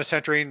in the 11th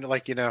century. And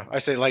I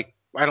say,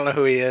 I don't know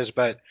who he is,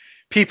 but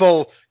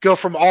people go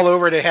from all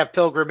over to have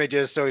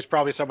pilgrimages, so he's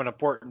probably someone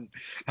important.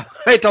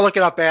 I had to look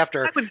it up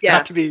after. I would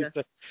guess,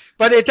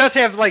 But it does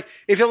have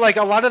if you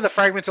a lot of the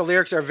fragments of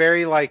lyrics are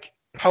very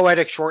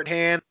poetic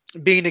shorthand,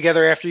 being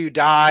together after you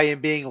die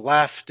and being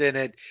left,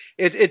 and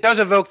it does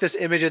evoke this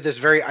image of this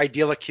very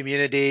idyllic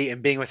community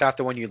and being without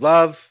the one you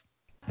love.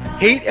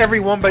 Hate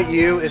Everyone But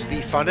You is the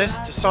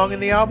funnest song in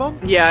the album.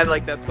 Yeah, I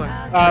like that song.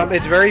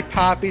 It's very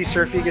poppy,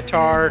 surfy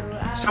guitar,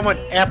 somewhat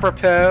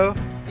apropos.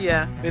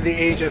 Yeah. In the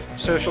age of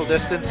social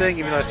distancing,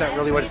 even though that's not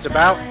really what it's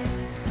about.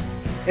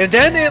 And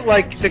then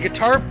the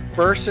guitar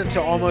bursts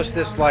into almost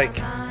this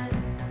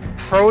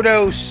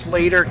proto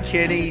Slater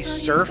Kinney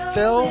surf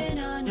fill.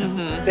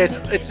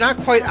 It's not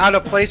quite out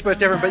of place, but it's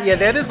different. But yeah,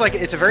 that is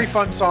it's a very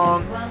fun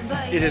song.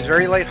 It is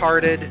very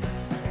lighthearted.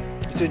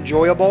 It's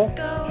enjoyable.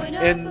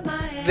 And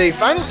the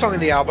final song of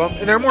the album,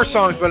 and there are more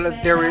songs, but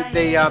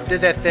they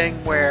did that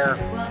thing where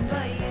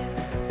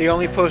they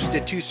only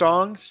posted 2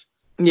 songs.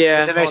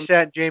 Yeah. And then I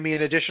sent Jamie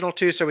an additional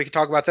 2 so we can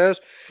talk about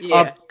those.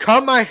 Yeah.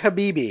 Come My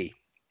Habibi.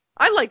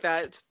 I like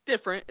that. It's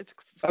different.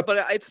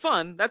 But it's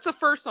fun. That's the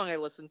first song I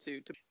listened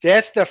to.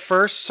 That's the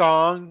first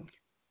song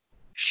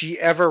she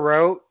ever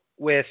wrote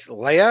with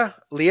Leah,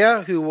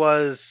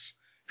 who's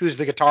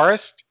the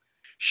guitarist.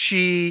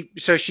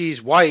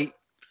 She's white,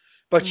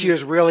 but she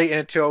was really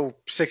into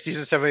 60s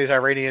and 70s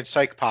Iranian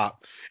psych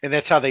pop, and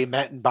that's how they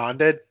met and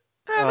bonded.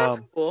 Oh,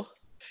 that's cool.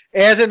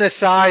 As an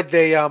aside,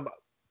 they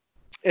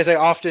as I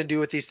often do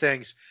with these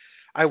things,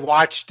 I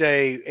watched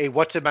a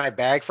What's in My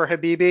Bag for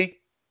Habibi.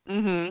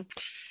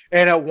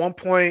 And at one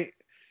point,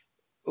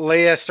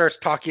 Leia starts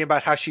talking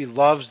about how she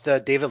loves the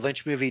David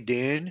Lynch movie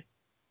Dune.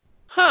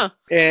 Huh.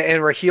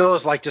 And Raheel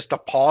is just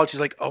appalled. She's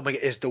like, oh my God,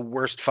 it's the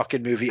worst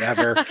fucking movie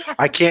ever.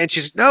 I can't.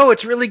 She's no,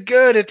 it's really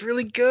good. It's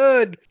really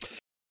good.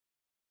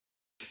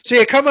 So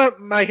yeah, Come Up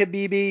My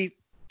Habibi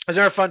is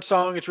another fun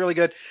song. It's really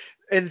good.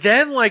 And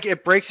then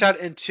it breaks out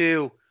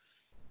into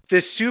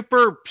this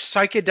super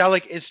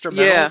psychedelic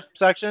instrumental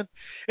section.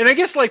 And I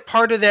guess like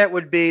part of that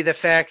would be the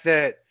fact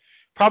that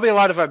probably a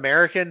lot of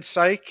American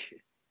psych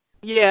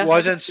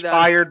was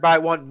inspired by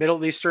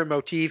Middle Eastern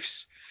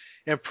motifs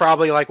and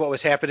probably like what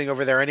was happening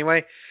over there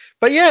anyway.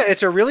 But yeah,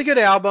 it's a really good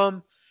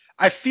album.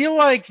 I feel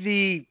like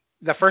the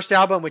first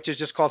album, which is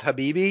just called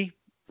Habibi,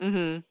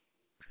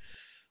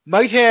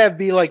 might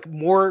be like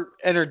more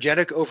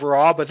energetic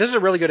overall, but this is a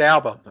really good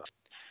album.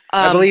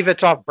 I believe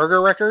it's off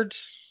Burger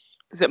Records.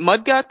 Is it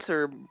Mud Guts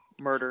or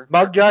Murder?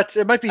 Mud Guts.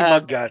 It might be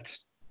Mud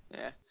Guts.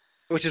 Yeah.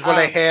 Which is what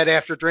I had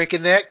after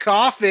drinking that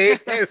coffee.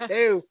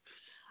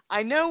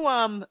 I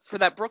know for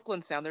that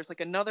Brooklyn sound, there's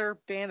like another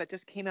band that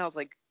just came out. It's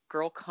like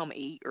Girl Come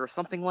 8 or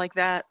something like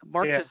that.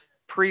 Mark just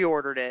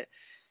pre-ordered it,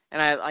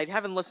 and I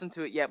haven't listened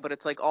to it yet, but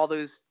it's like all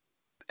those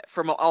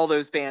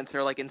bands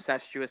are like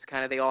incestuous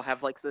kind of. They all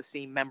have like the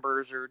same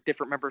members or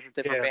different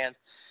bands.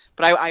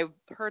 But I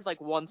heard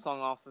like one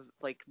song off of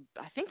like,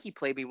 I think he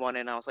played me one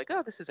and I was like,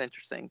 oh, this is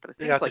interesting. But I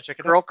think it's like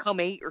Girl Come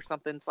 8 or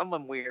something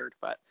weird.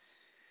 But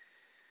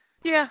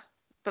yeah.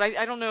 But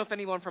I don't know if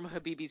anyone from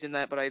Habibi's in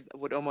that, but I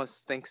would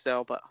almost think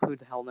so, but who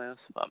the hell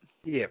knows?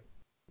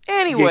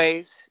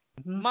 Anyways,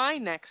 my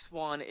next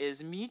one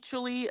is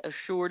Mutually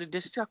Assured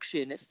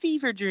Destruction,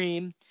 Fever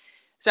Dream.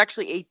 It's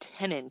actually a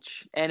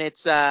 10-inch, and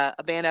it's a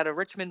band out of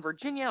Richmond,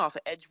 Virginia, off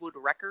of Edgewood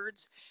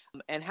Records.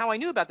 And how I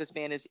knew about this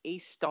band is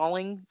Ace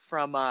Stalling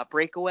from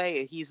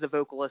Breakaway. He's the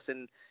vocalist,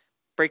 and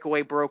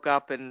Breakaway broke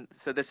up, and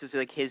so this is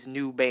like his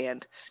new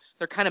band.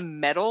 They're kind of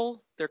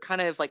metal. They're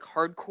kind of like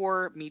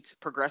hardcore meets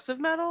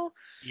progressive metal.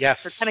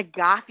 Yes. They're kind of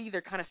gothy.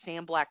 They're kind of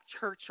Sam Black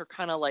Church. They're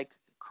kind of like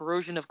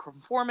Corrosion of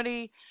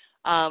Conformity.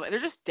 They're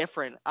just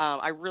different.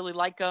 I really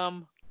like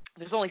them.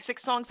 There's only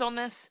 6 songs on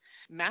this.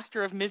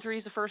 Master of Misery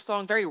is the first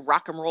song. Very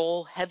rock and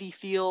roll, heavy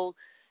feel.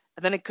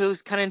 And then it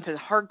goes kind of into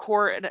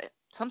hardcore. And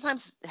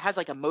sometimes it has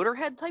like a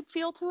Motorhead type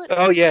feel to it.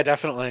 Oh, yeah,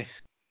 definitely.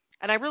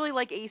 And I really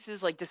like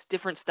Ace's like just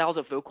different styles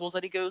of vocals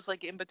that he goes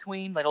like in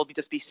between. Like he'll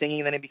just be singing,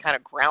 and then he'd be kind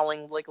of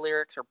growling like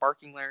lyrics or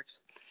barking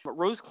lyrics. But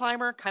Rose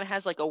Climber kind of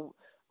has like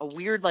a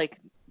weird like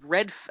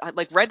Red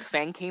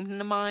Fang came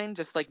into mind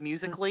just like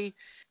musically,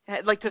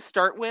 like to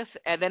start with,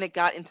 and then it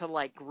got into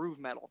like groove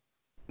metal.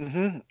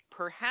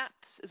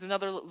 Perhaps is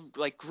another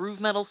like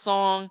groove metal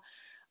song.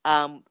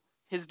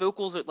 His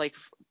vocals are like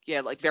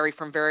vary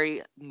from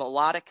very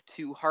melodic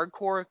to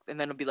hardcore, and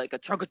then it'll be like a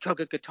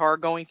chugga guitar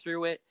going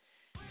through it.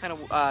 Kind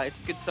of,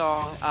 it's a good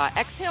song.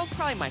 Exhale's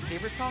probably my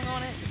favorite song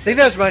on it. I think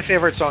that's my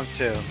favorite song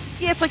too.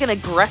 Yeah, it's like an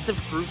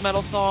aggressive groove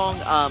metal song.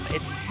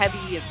 It's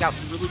heavy. It's got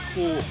some really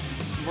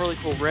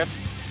cool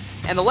riffs.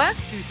 And the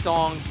last 2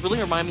 songs really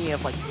remind me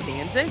of like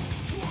Danzig.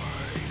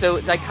 So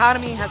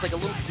Dichotomy has like a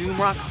little doom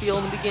rock feel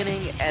in the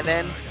beginning, and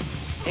then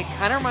it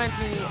kind of reminds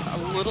me a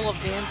little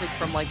of Danzig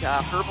from like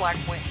Her Black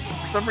Wind.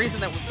 For some reason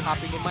that was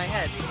popping in my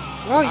head.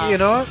 Well, you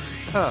know what?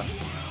 Huh.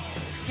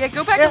 Yeah,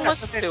 go back and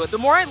listen to it. The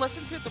more I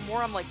listen to it, the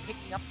more I'm like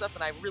picking up stuff,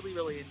 and I really,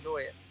 really enjoy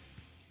it.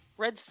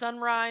 Red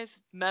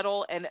Sunrise,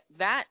 metal, and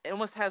that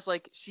almost has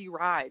like She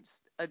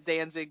Rides, a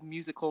Danzig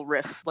musical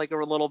riff, like a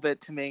little bit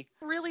to me.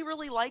 Really,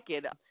 really like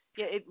it.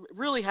 Yeah, it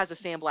really has a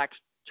Sam Black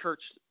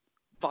Church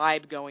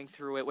vibe going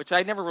through it, which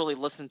I never really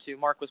listened to.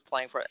 Mark was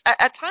playing for it.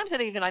 At times,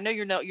 I know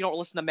you don't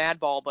listen to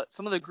Madball, but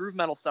some of the groove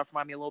metal stuff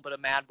remind me a little bit of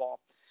Madball.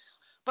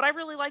 But I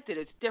really liked it.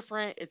 It's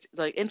different. It's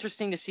like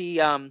interesting to see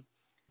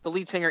the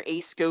lead singer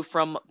Ace go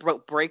from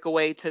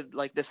Breakaway to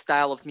like this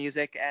style of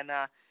music, and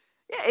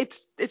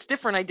it's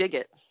different. I dig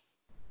it.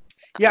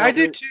 Yeah, I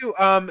do too.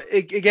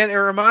 Again, it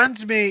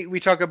reminds me. We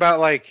talk about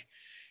like,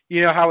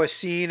 how a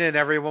scene and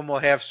everyone will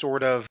have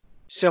sort of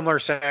similar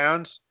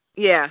sounds.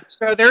 Yeah.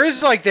 So there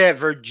is like that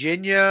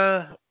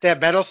Virginia,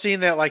 that metal scene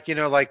that like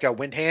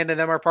Windhand and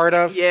them are part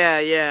of. Yeah,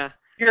 yeah.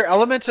 Here are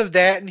elements of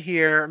that in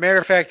here. Matter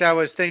of fact, I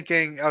was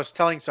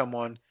telling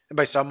someone, and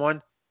by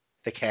someone,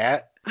 the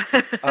cat.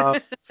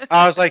 I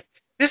was like,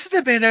 this is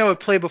the band I would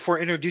play before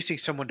introducing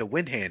someone to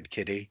Windhand,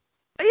 Kitty.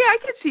 Yeah, I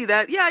could see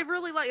that. Yeah, I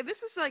really like it.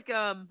 This is like,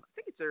 I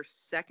think it's their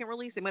second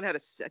release. They might have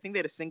I think they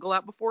had a single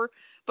out before,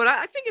 but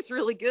I think it's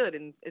really good,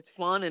 and it's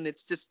fun, and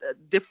it's just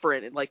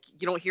different, and like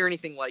you don't hear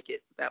anything like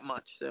it that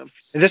much. So.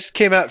 And this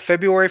came out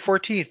February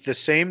 14th, the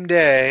same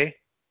day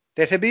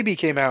that Habibi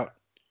came out.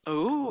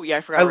 Oh, yeah,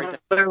 I forgot. I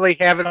literally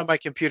have it on my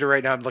computer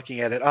right now. I'm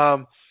looking at it.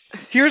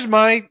 Here's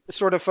my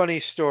sort of funny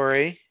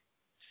story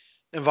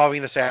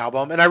involving this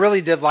album, and I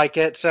really did like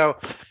it. So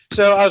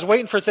I was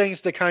waiting for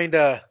things to kind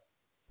of,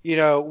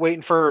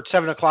 waiting for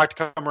 7:00 to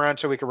come around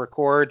so we could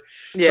record.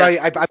 Yeah.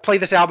 So I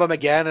played this album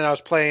again, and I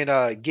was playing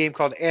a game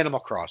called Animal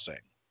Crossing.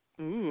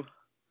 Ooh.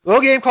 A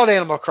little game called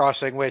Animal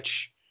Crossing,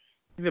 which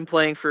you've been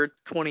playing for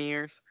 20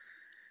 years.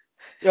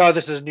 Oh,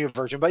 this is a new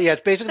version, but yeah,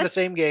 it's basically the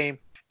same game.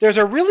 There's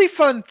a really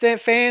fun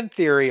fan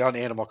theory on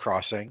Animal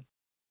Crossing.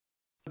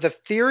 The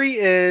theory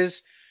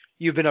is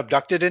you've been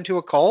abducted into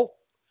a cult.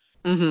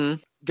 Mm-hmm.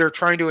 They're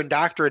trying to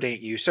indoctrinate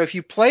you. So if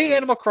you play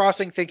Animal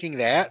Crossing thinking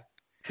that,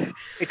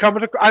 it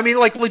comes. I mean,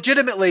 like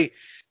legitimately,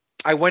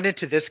 I went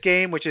into this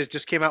game, which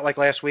just came out like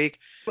last week.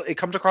 It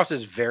comes across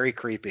as very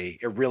creepy.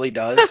 It really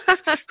does.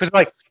 Because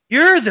like,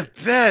 you're the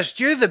best.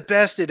 You're the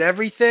best at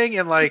everything.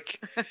 And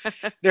like,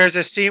 there's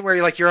a scene where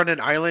you're on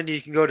an island.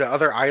 You can go to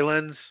other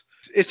islands.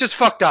 It's just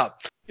fucked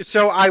up.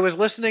 So I was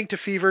listening to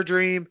Fever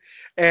Dream,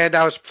 and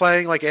I was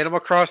playing like Animal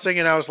Crossing,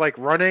 and I was like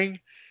running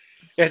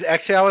as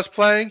Exhale was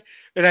playing,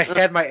 and I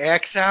had my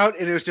axe out,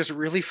 and it was just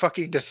really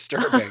fucking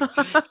disturbing.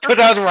 Because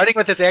I was running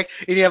with this axe,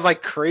 and you have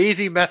like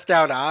crazy methed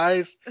out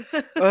eyes.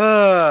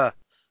 Ugh.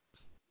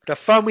 The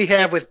fun we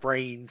have with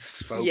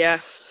brains, folks.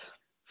 Yes.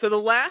 So the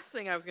last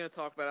thing I was going to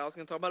talk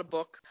about a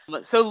book.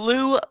 So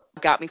Lou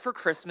got me for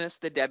Christmas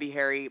the Debbie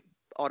Harry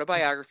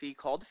autobiography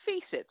called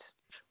Face It.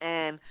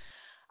 And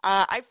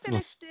I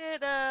finished it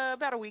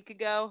about a week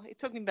ago. It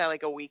took me about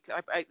like a week.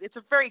 It's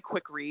a very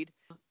quick read.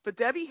 But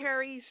Debbie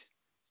Harry's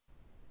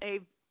a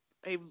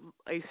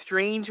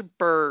strange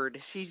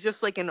bird. She's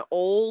just like an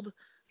old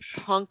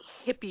punk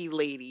hippie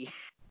lady.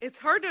 It's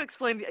hard to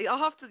explain. I'll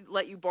have to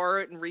let you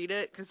borrow it and read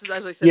it because,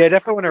 as I said, yeah, it's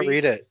definitely want to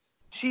read it.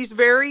 She's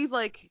very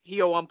like,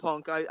 yo, I'm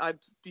punk. I've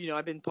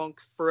been punk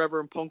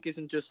forever, and punk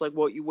isn't just like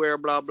what you wear,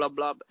 blah blah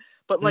blah.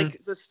 But like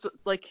this,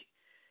 like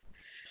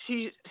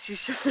she's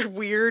just a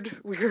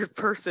weird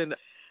person.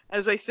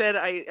 As I said,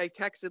 I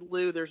texted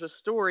Lou. There's a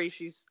story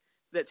she's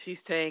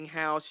saying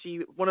how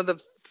one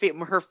of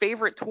her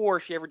favorite tour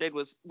she ever did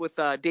was with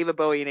David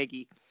Bowie and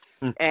Iggy,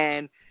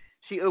 and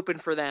she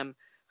opened for them.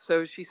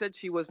 So she said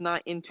she was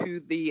not into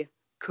the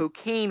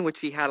cocaine, which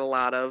she had a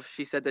lot of.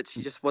 She said that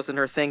she just wasn't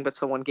her thing, but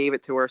someone gave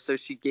it to her, so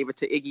she gave it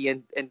to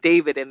Iggy and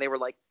David, and they were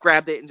like,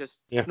 grabbed it and just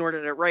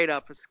snorted it right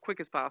up as quick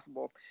as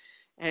possible.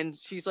 And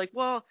she's like,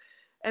 well,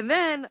 and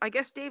then I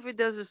guess David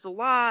does this a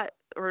lot,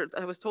 or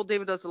I was told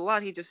David does it a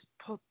lot. He just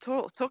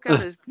took out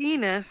his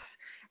penis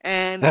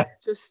and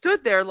just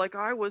stood there like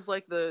I was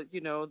like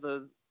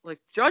the like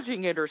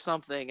judging it or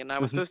something, and I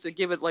was supposed to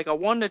give it like a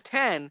 1 to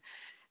 10.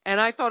 And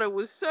I thought it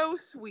was so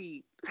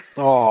sweet.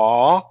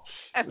 Aww.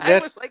 And I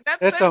was like, that's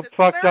so some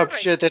fucked up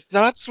shit. That's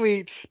not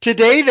sweet.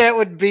 Today that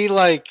would be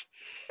like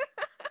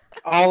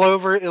all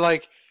over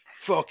like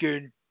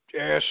fucking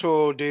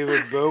asshole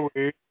David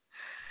Bowie.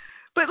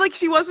 But like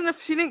she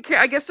didn't care.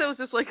 I guess that was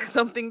just like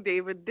something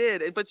David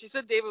did. But she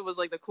said David was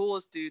like the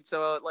coolest dude.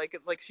 So like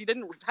she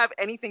didn't have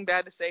anything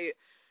bad to say.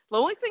 The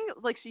only thing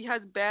like she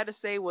has bad to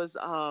say was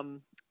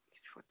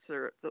what's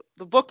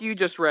the book you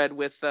just read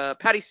with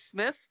Patti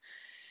Smith.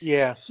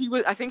 Yeah.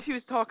 I think she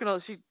was talking.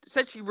 She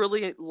said she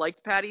really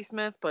liked Patti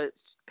Smith, but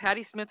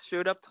Patti Smith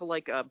showed up to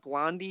like a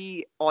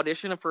Blondie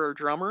audition for her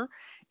drummer,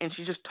 and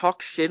she just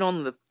talked shit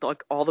on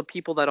all the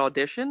people that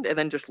auditioned, and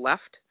then just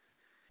left.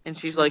 And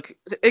she's like,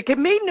 it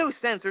made no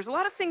sense. There's a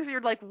lot of things that you're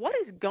like, what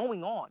is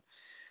going on?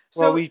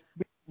 So, well,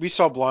 we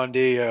saw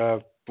Blondie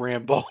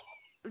ramble.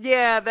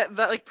 Yeah, that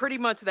like pretty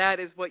much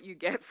that is what you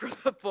get from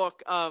the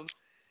book.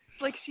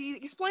 Like she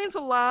explains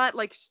a lot.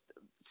 Like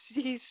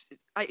she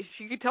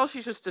could tell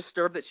she's just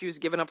disturbed that she was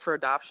given up for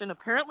adoption.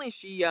 Apparently,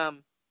 she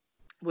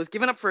was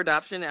given up for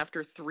adoption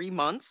after 3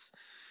 months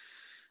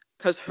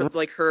because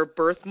her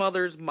birth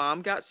mother's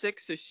mom got sick.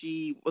 So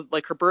she was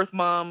like, her birth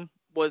mom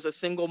was a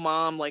single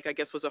mom, like I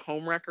guess was a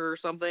home wrecker or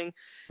something.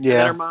 Yeah. And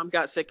then her mom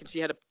got sick and she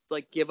had to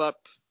like give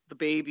up the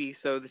baby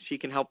so that she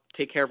can help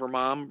take care of her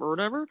mom or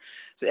whatever.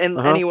 So, and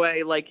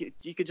anyway, like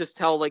you could just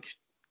tell like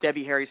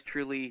Debbie Harry's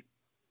truly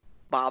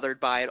bothered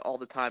by it all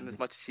the time, as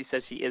much as she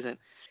says she isn't.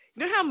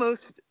 You know how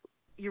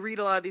you read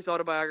a lot of these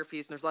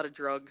autobiographies and there's a lot of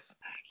drugs.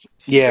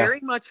 She very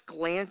much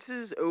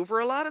glances over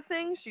a lot of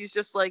things. She's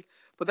just like,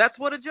 but that's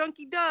what a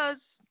junkie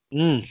does.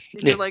 And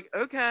you're like,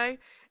 okay.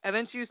 And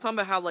then she was talking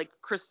about how like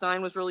Chris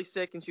Stein was really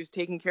sick and she was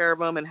taking care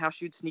of him and how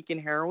she would sneak in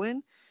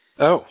heroin.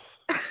 Oh.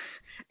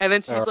 And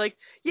then she's like,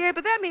 yeah,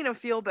 but that made him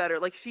feel better.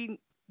 Like she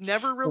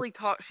never really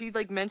talks. She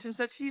like mentions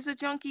that she's a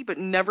junkie, but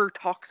never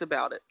talks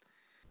about it.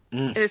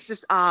 And it's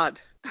just odd.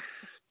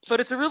 But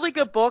it's a really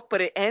good book,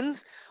 but it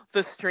ends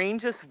the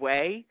strangest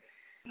way.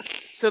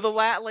 So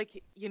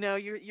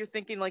you're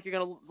thinking like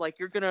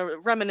you're gonna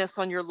reminisce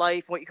on your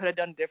life, what you could have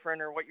done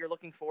different, or what you're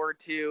looking forward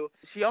to.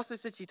 She also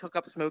said she took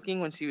up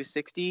smoking when she was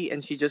 60,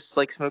 and she just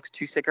like smokes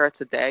 2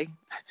 cigarettes a day.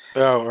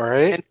 Oh, all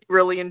right. And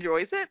really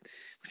enjoys it.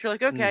 But you're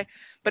like, okay.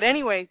 But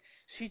anyway,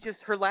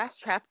 her last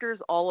chapter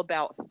is all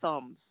about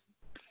thumbs.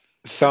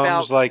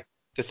 Thumbs, like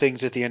the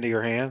things at the end of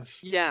your hands?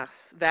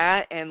 Yes,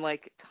 that and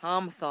like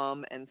Tom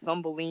Thumb and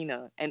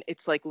Thumbelina, and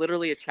it's like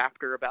literally a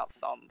chapter about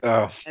thumbs.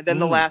 Oh. And then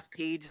the last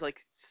page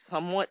like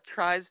somewhat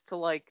tries to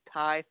like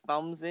tie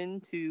thumbs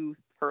into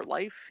her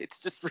life. It's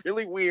just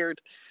really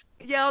weird.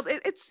 Yeah,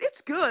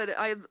 it's good.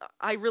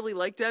 I really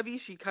like Debbie.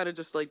 She kind of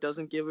just like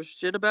doesn't give a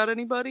shit about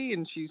anybody,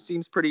 and she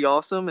seems pretty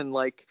awesome. And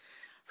like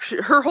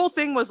her whole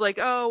thing was like,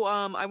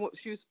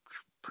 she was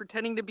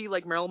pretending to be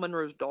like Marilyn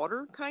Monroe's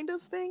daughter kind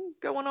of thing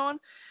going on.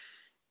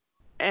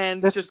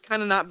 And just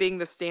kind of not being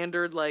the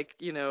standard, like,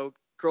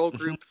 girl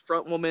group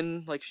front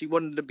woman. Like, she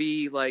wanted to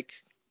be, like,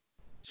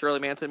 Shirley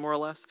Manson, more or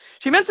less.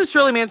 She mentioned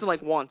Shirley Manson,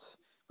 like, once.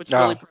 But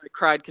Shirley probably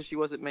cried because she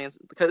wasn't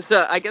Manson. Because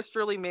I guess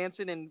Shirley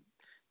Manson and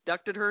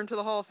inducted her into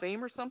the Hall of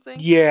Fame or something.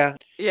 Yeah.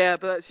 Yeah,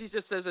 but she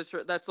just says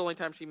that's the only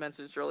time she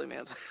mentions Shirley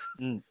Manson.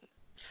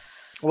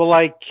 Well,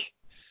 like,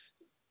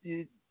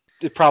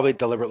 probably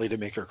deliberately to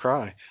make her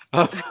cry.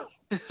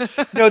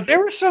 No,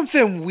 there was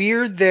something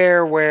weird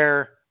there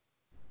where.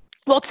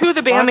 Well, two of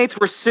the bandmates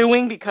were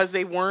suing because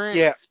they weren't.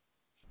 Yeah.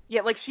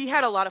 Yeah, like she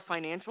had a lot of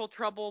financial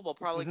trouble, well,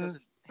 probably because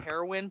of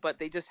heroin, but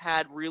they just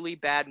had really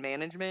bad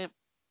management.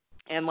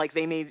 And like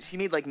she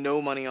made like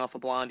no money off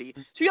of Blondie.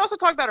 She also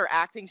talked about her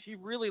acting. She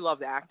really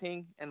loved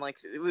acting, and like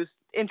it was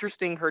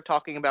interesting her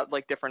talking about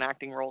like different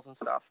acting roles and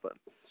stuff.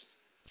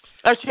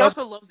 But she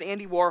also loves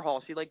Andy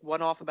Warhol. She like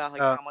went off about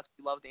like how much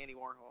she loved Andy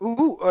Warhol.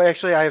 Ooh,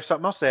 actually, I have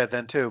something else to add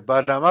then too.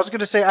 But I was going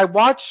to say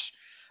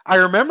I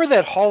remember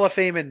that Hall of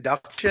Fame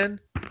induction.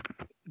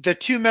 The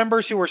two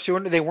members who were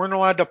suing, they weren't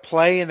allowed to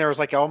play, and there was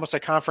like almost a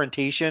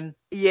confrontation.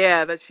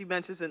 Yeah, that she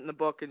mentions it in the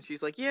book, and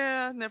she's like,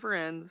 "Yeah, never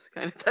ends,"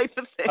 kind of type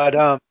of thing.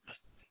 But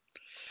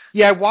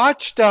yeah, I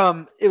watched.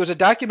 It was a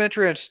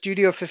documentary on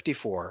Studio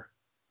 54.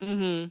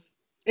 Mm-hmm.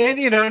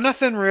 And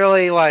nothing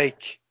really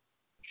like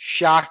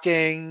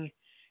shocking.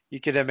 You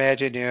could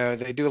imagine,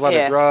 they do a lot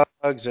of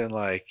drugs and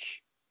like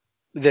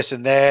this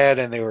and that,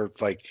 and they were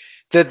like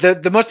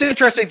the most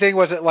interesting thing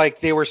was that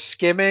like they were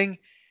skimming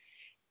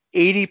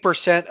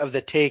 80% of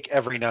the take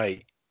every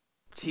night.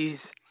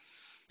 Jeez.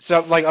 So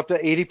like up to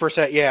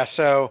 80%, yeah.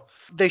 So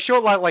they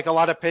showed like a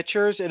lot of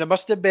pictures, and it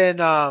must have been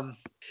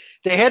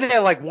they had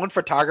like one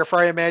photographer,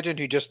 I imagine,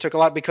 who just took a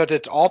lot because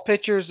it's all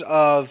pictures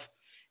of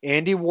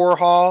Andy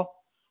Warhol,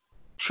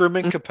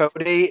 Truman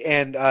Capote,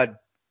 and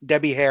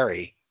Debbie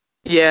Harry.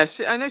 Yeah,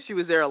 I know she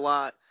was there a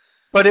lot.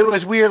 But it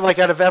was weird, like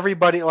out of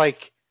everybody,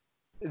 like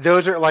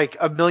those are like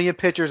a million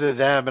pictures of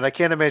them, and I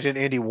can't imagine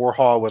Andy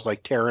Warhol was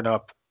like tearing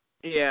up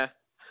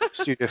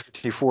Studio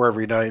 54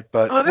 every night.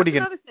 But that's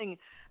another thing.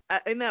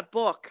 In that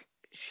book,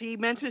 she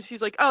mentions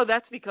she's like, "Oh,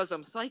 that's because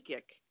I'm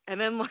psychic,"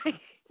 and then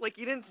like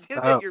you didn't see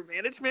that your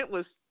management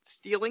was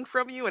stealing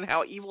from you and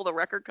how evil the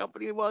record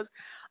company was.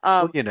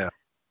 Well,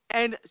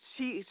 And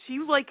she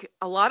like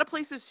a lot of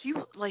places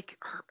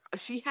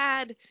she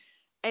had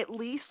at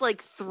least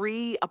like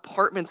 3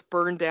 apartments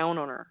burned down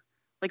on her.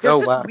 Like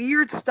there's just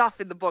weird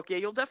stuff in the book. Yeah,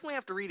 you'll definitely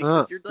have to read it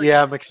because you're like,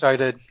 yeah, I'm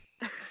excited.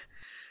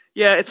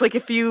 Yeah, it's like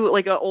if you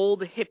like an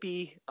old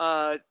hippie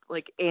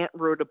like aunt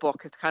wrote a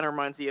book. It kind of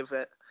reminds you of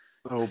it.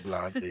 Oh,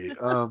 Blondie.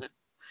 But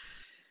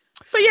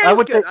yeah, it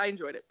was good. I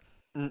enjoyed it.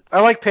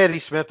 I like Patti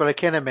Smith, but I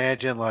can't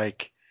imagine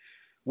like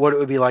what it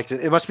would be like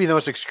it must be the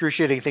most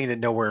excruciating thing to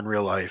know her in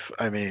real life.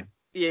 I mean,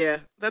 yeah,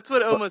 that's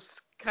what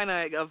almost kind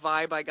of a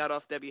vibe I got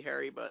off Debbie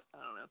Harry, but I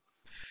don't know.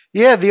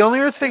 Yeah, the only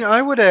other thing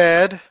I would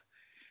add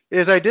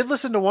is I did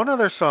listen to one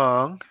other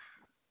song.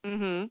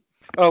 Mm-hmm.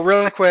 Oh,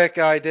 really quick,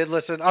 I did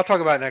listen. I'll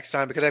talk about it next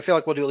time because I feel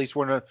like we'll do at least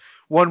one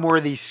more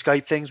of these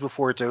Skype things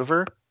before it's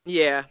over.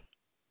 Yeah.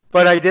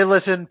 But I did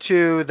listen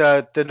to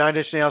the Nine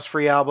Inch Nails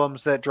free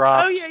albums that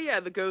dropped. Oh yeah,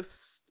 the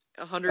Ghosts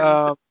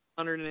 107,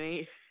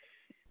 108.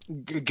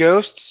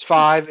 Ghosts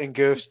 5 and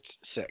Ghosts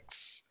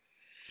 6.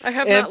 I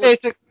have not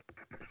looked.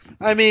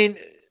 I mean,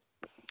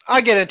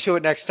 I'll get into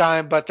it next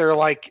time, but they're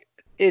like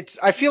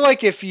I feel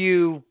like if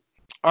you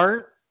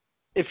haven't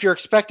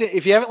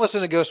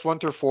listened to Ghost 1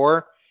 through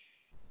 4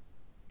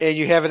 and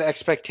you have an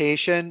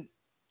expectation,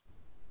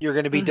 you're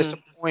going to be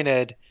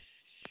disappointed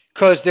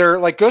because they're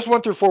like Ghost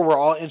 1 through 4 were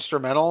all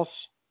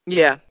instrumentals.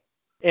 Yeah.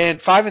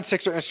 And 5 and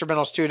 6 are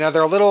instrumentals too. Now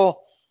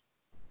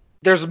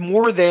there's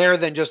more there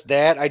than just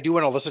that. I do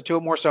want to listen to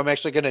it more, so I'm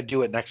actually going to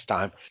do it next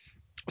time.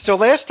 So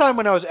last time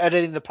when I was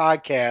editing the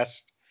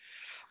podcast,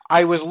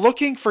 I was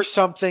looking for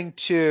something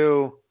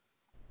to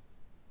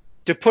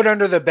put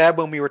under the bed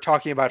when we were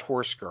talking about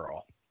Horse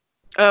Girl.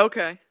 Oh,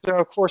 okay. So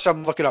of course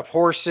I'm looking up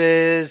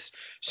horses,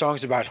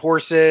 songs about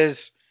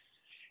horses,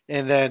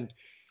 and then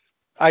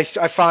I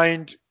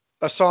find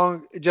a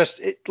song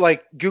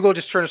like Google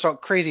just turned a song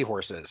Crazy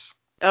Horses.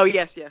 Oh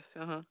yes.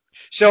 Uh-huh.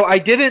 So I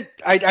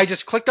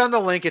just clicked on the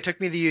link. It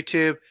took me to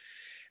YouTube,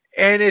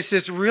 and it's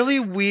this really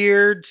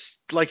weird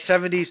like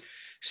 70s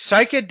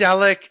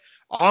psychedelic,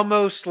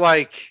 almost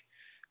like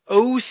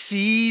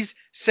OCs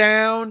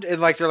sound,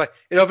 and like they're like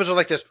it opens with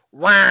like this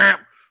wham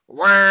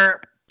wham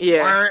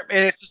wham,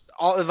 and it's just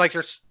all like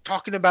they're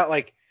talking about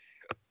like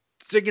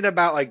singing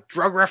about like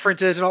drug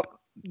references and all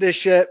this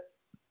shit.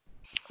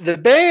 The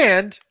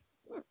band,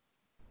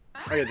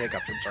 I gotta think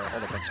up. I'm sorry,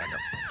 hold up 1 second.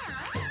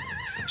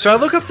 So I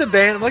look up the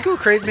band. I'm like, oh,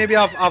 great. Maybe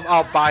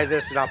I'll buy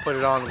this and I'll put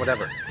it on,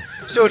 whatever.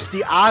 So it's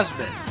the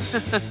Osmonds.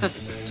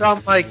 So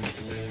I'm like,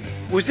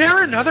 was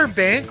there another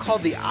band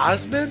called the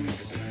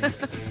Osmonds?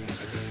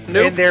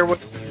 Nope. And there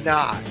was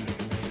not.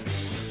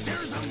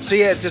 So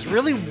yeah, it's this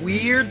really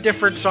weird,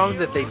 different song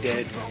that they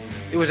did.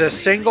 It was a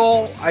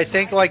single. I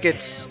think like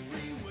it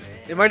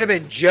might have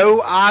been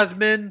Joe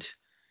Osmond.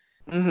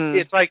 Mm-hmm.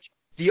 It's like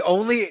the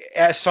only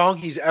song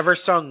he's ever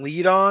sung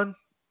lead on.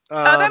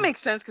 That makes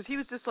sense because he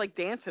was just like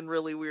dancing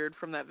really weird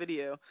from that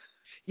video.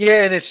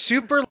 Yeah, and it's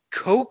super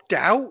coked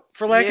out,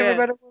 for lack of a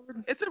better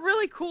word. It's a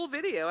really cool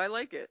video. I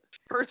like it.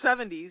 For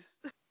 70s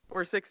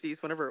or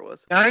 60s, whenever it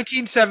was.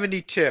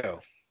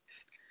 1972.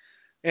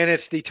 and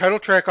it's the title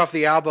track off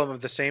the album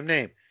of the same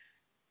name.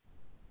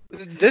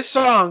 This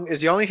song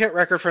is the only hit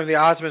record from the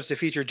Osmonds to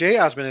feature Jay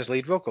Osmond as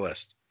lead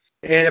vocalist.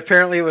 And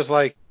apparently it was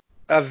like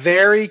a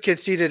very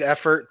conceited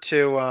effort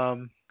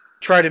to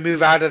try to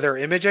move out of their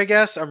image, I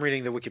guess. I'm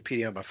reading the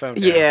Wikipedia on my phone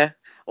now. Yeah.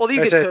 Well,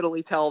 you could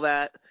totally tell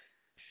that.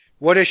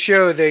 What a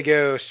show. They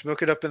go,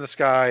 smoke it up in the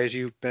sky, as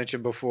you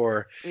mentioned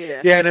before.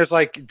 Yeah. Yeah, and there's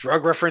like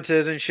drug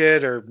references and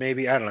shit, or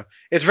maybe, I don't know.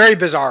 It's very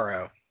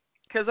bizarro.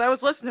 Because I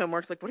was listening to him,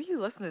 Mark's like, "What are you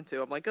listening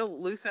to?" I'm like, "Oh,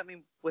 Lou sent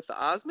me with the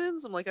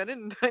Osmonds." I'm like, I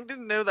didn't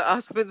know the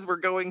Osmonds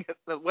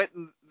went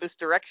in this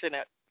direction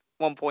at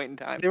one point in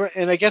time.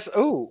 And I guess,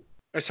 I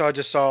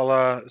just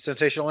saw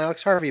Sensational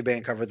Alex Harvey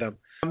band cover them.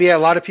 Yeah, a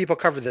lot of people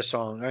cover this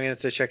song. I'm gonna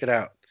have to check it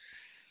out.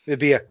 It'd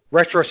be a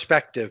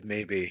retrospective,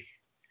 maybe.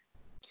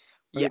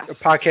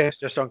 Yes. A podcast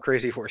just on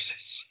Crazy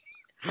Horses.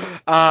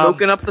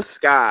 Smoking up the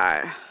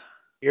sky.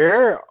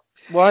 Yeah.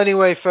 Well,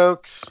 anyway,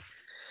 folks.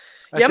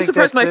 I'm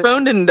surprised my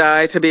phone didn't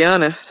die, to be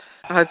honest.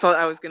 I thought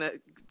I was going to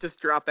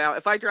just drop out.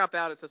 If I drop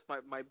out, it's just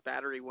my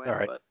battery went. All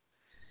right.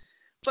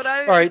 But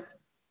all right.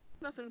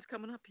 Nothing's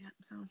coming up yet.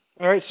 So.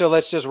 All right, so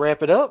let's just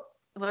wrap it up.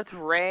 Let's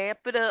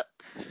wrap it up.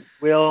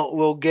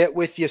 We'll get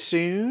with you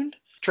soon.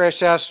 Trash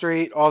South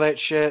Street, all that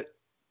shit.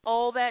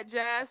 All that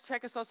jazz.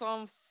 Check us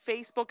on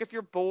Facebook. If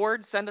you're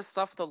bored, send us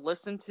stuff to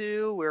listen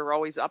to. We're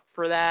always up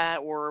for that.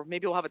 Or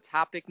maybe we'll have a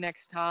topic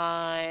next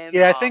time.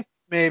 Yeah, I think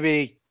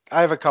maybe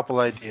I have a couple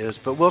ideas,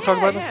 but we'll talk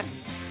about them.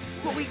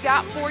 That's what we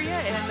got for you.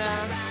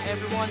 And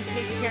everyone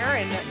take care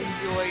and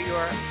enjoy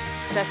your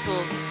special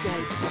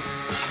Skype.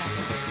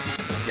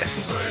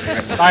 Yes.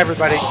 Bye,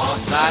 everybody. Bye-bye.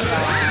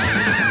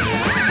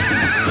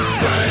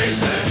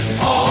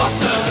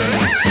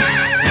 Awesome.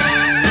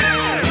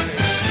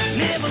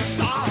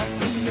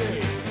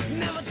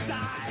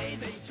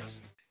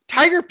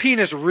 Tiger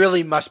penis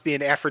really must be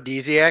an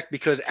aphrodisiac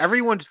because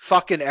everyone's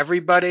fucking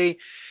everybody,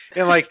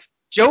 and like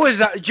Joe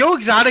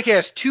Exotic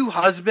has 2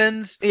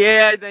 husbands.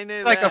 Yeah, they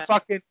knew like that. A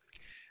fucking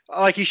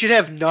he should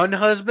have none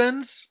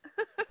husbands.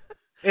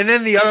 And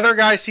then the other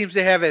guy seems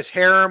to have his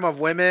harem of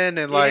women,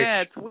 and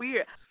yeah, it's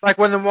weird. Like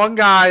when the one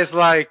guy's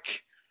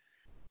like,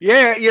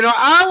 yeah,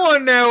 I want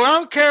to know. I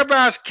don't care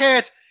about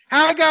cats.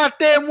 How I got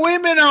them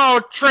women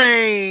all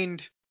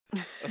trained.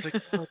 I was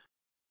like,